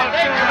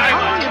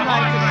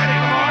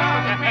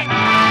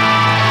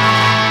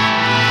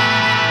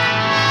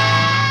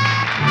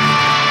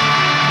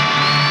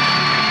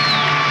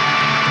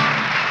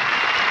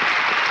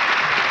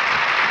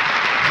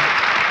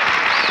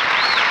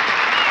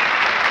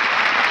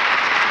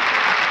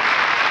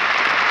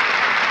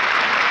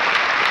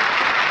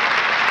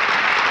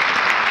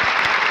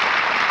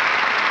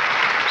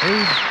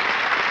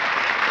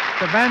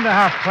 The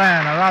Vanderhoff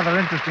clan are rather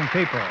interesting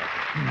people,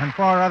 and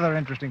 4 other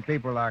interesting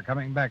people are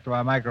coming back to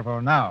our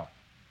microphone now.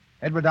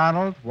 Edward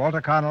Arnold,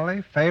 Walter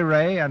Connolly, Fay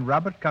Ray, and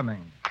Robert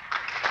Cummings.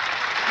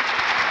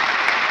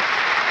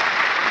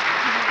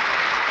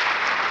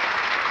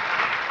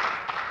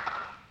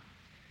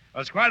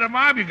 That's quite a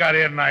mob you got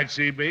here tonight,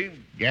 CB.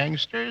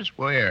 Gangsters?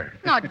 Where?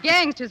 Not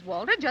gangsters,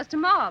 Walter, just a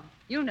mob.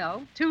 You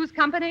know, 2's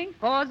company,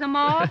 4's a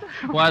mob.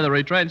 Why, the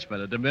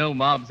retrenchment. A DeMille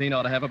mob scene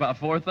ought to have about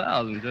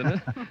 4,000,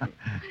 shouldn't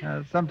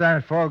it?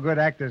 Sometimes 4 good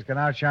actors can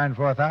outshine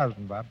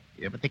 4,000, Bob.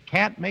 Yeah, but they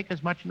can't make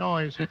as much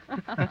noise.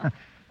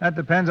 That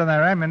depends on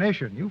their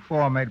ammunition. You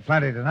 4 made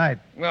plenty tonight.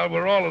 Well,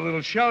 we're all a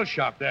little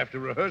shell-shocked after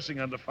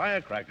rehearsing under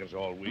firecrackers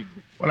all week.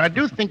 Well, I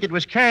do think it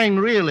was carrying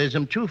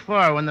realism too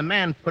far when the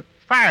man put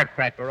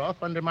firecracker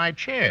off under my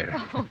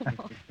chair.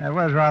 That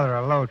was rather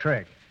a low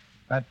trick.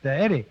 But,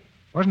 Eddie,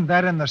 wasn't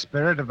that in the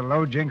spirit of the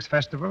Low Jinks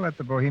Festival at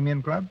the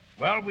Bohemian Club?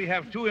 Well, we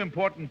have 2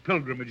 important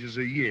pilgrimages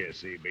a year,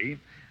 CB.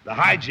 The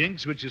High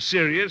Jinks, which is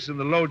serious, and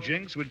the Low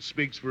Jinks, which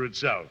speaks for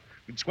itself.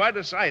 It's quite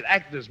a sight,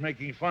 actors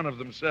making fun of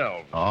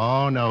themselves.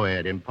 Oh, no,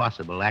 Ed.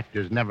 Impossible.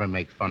 Actors never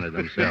make fun of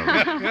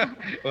themselves.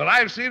 Well,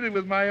 I've seen it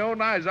with my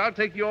own eyes. I'll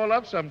take you all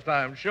up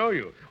sometime, show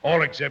you.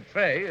 All except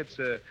Fay.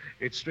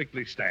 It's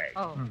strictly stag.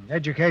 Oh.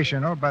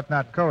 Educational, but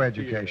not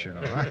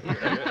co-educational. Huh?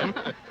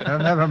 Well,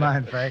 never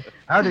mind, Fay.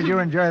 How did you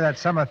enjoy that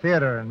summer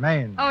theater in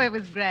Maine? Oh, it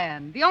was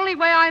grand. The only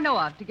way I know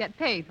of to get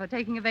paid for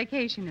taking a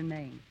vacation in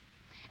Maine.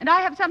 And I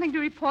have something to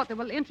report that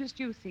will interest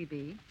you,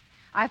 CB.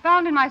 I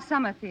found in my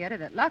summer theater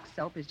that Lux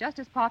soap is just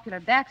as popular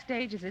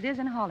backstage as it is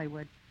in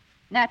Hollywood.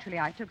 Naturally,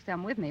 I took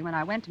some with me when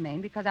I went to Maine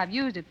because I've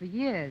used it for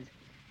years.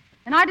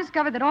 And I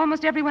discovered that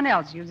almost everyone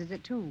else uses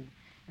it, too.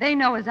 They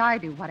know, as I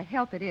do, what a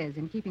help it is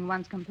in keeping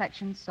one's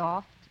complexion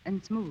soft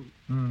and smooth.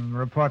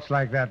 Reports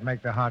like that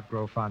make the heart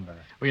grow fonder.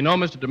 Well, you know,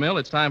 Mr. DeMille,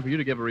 it's time for you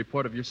to give a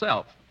report of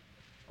yourself.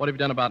 What have you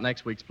done about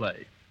next week's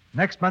play?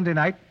 Next Monday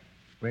night,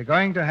 we're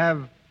going to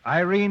have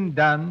Irene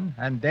Dunn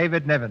and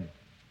David Niven.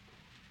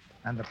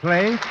 And the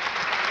play...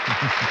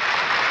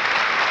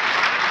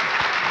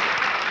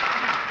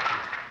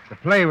 The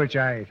play, which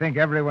I think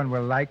everyone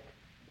will like,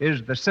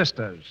 is The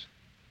Sisters.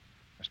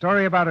 A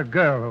story about a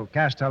girl who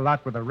cast her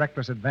lot with a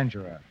reckless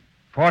adventurer,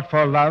 fought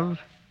for love,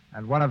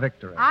 and won a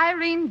victory.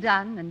 Irene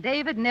Dunn and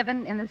David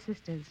Niven in The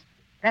Sisters.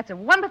 That's a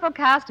wonderful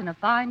cast and a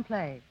fine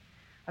play.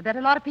 I bet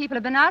a lot of people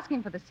have been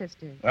asking for The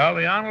Sisters. Well,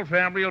 the Arnold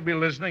family will be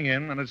listening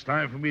in, and it's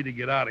time for me to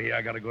get out of here.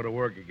 I got to go to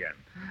work again.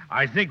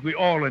 I think we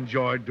all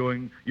enjoyed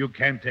doing You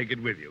Can't Take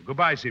It With You.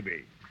 Goodbye,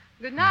 CB.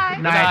 Good night.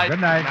 Good night. Good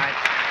night.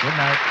 Good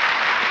night.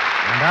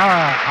 And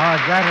our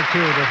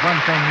gratitude is one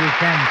thing you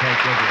can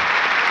take with you.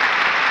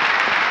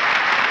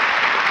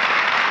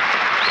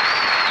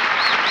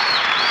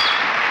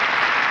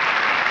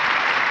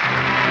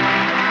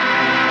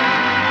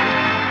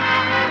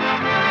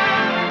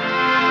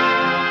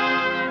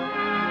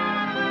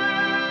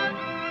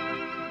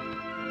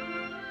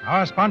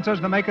 Our sponsors,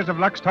 the makers of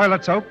Lux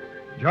Toilet Soap,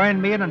 join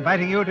me in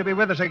inviting you to be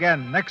with us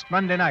again next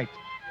Monday night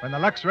when the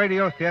Lux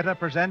Radio Theater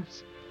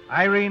presents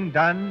Irene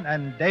Dunn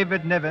and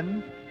David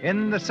Niven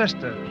in The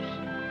Sisters.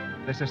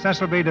 This is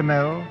Cecil B.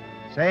 DeMille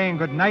saying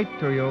good night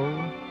to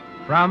you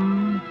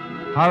from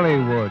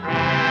Hollywood.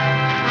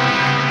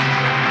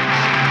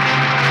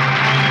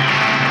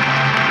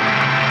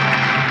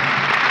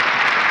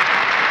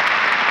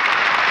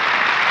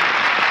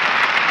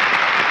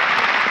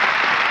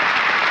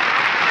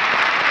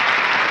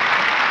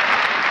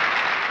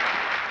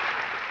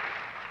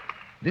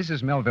 This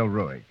is Melville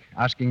Ruick,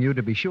 asking you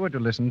to be sure to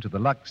listen to the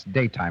Lux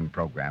daytime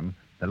program,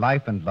 The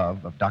Life and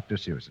Love of Dr.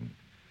 Susan.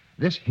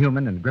 This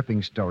human and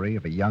gripping story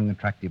of a young,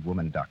 attractive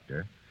woman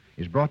doctor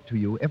is brought to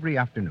you every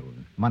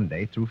afternoon,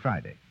 Monday through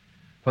Friday.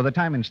 For the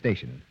time and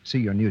station, see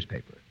your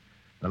newspaper.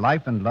 The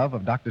Life and Love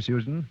of Dr.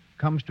 Susan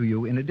comes to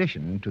you in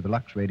addition to the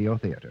Lux Radio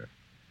Theater.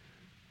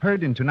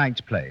 Heard in tonight's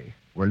play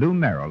were Lou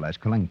Merrill as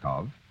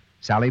Kolenkov,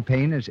 Sally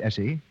Payne as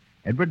Essie,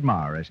 Edward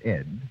Marr as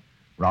Ed,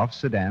 Ralph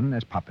Sedan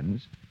as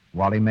Poppins,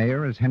 Wally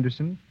Mayer as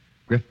Henderson,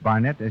 Griff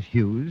Barnett as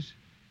Hughes,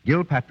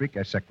 Gil Patrick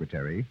as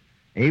Secretary,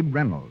 Abe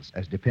Reynolds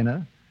as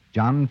DePinna,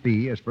 John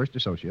Fee as First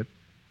Associate,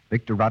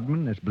 Victor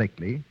Rodman as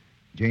Blakely,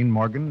 Jane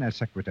Morgan as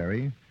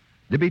Secretary,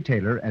 Libby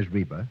Taylor as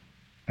Reba,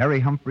 Harry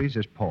Humphreys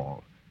as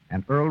Paul,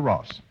 and Earl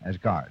Ross as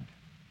Guard.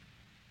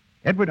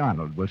 Edward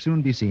Arnold will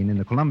soon be seen in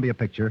the Columbia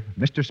picture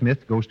Mr.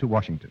 Smith Goes to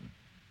Washington.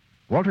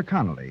 Walter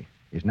Connolly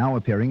is now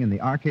appearing in the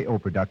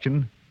RKO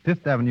production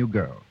Fifth Avenue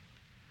Girl.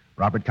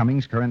 Robert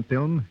Cummings' current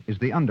film is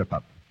The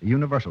Underpup, a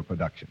Universal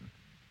production.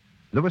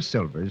 Louis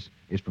Silvers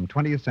is from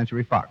 20th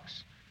Century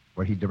Fox,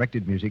 where he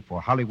directed music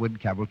for Hollywood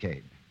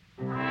Cavalcade.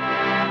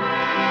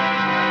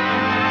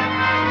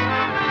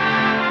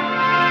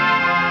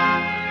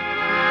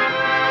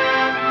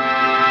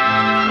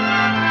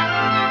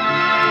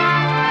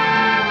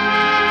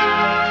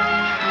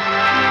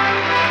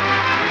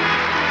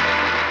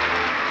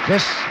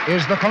 This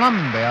is the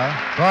Columbia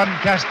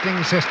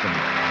Broadcasting System.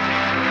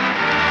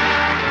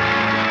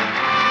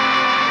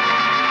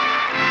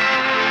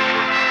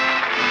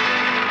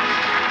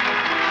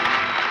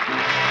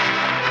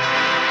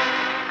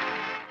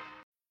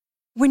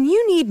 When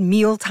you need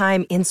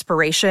mealtime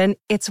inspiration,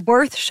 it's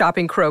worth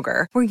shopping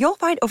Kroger, where you'll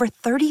find over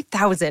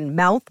 30,000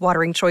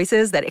 mouth-watering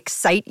choices that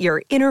excite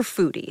your inner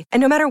foodie.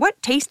 And no matter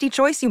what tasty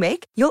choice you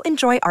make, you'll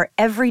enjoy our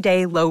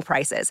everyday low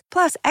prices,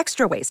 plus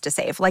extra ways to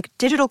save, like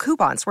digital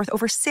coupons worth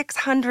over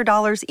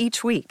 $600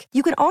 each week.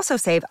 You can also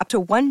save up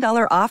to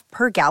 $1 off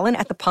per gallon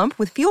at the pump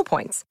with fuel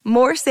points.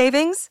 More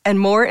savings and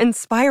more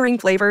inspiring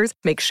flavors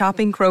make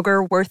shopping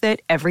Kroger worth it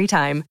every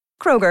time.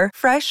 Kroger,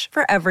 fresh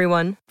for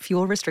everyone.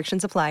 Fuel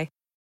restrictions apply.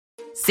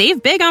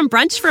 Save big on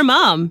brunch for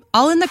mom,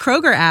 all in the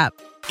Kroger app.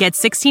 Get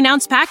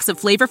 16-ounce packs of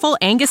flavorful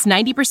Angus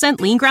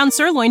 90% lean ground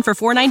sirloin for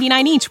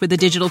 $4.99 each with a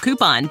digital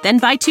coupon. Then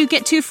buy 2,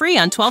 get 2 free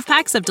on 12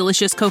 packs of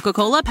delicious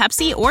Coca-Cola,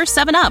 Pepsi, or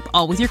 7-Up,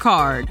 all with your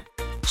card.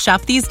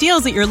 Shop these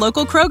deals at your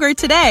local Kroger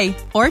today,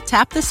 or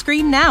tap the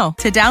screen now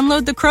to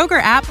download the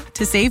Kroger app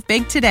to save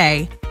big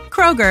today.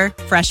 Kroger,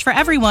 fresh for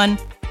everyone.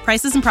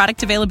 Prices and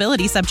product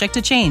availability subject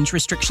to change.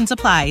 Restrictions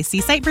apply.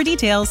 See site for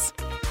details.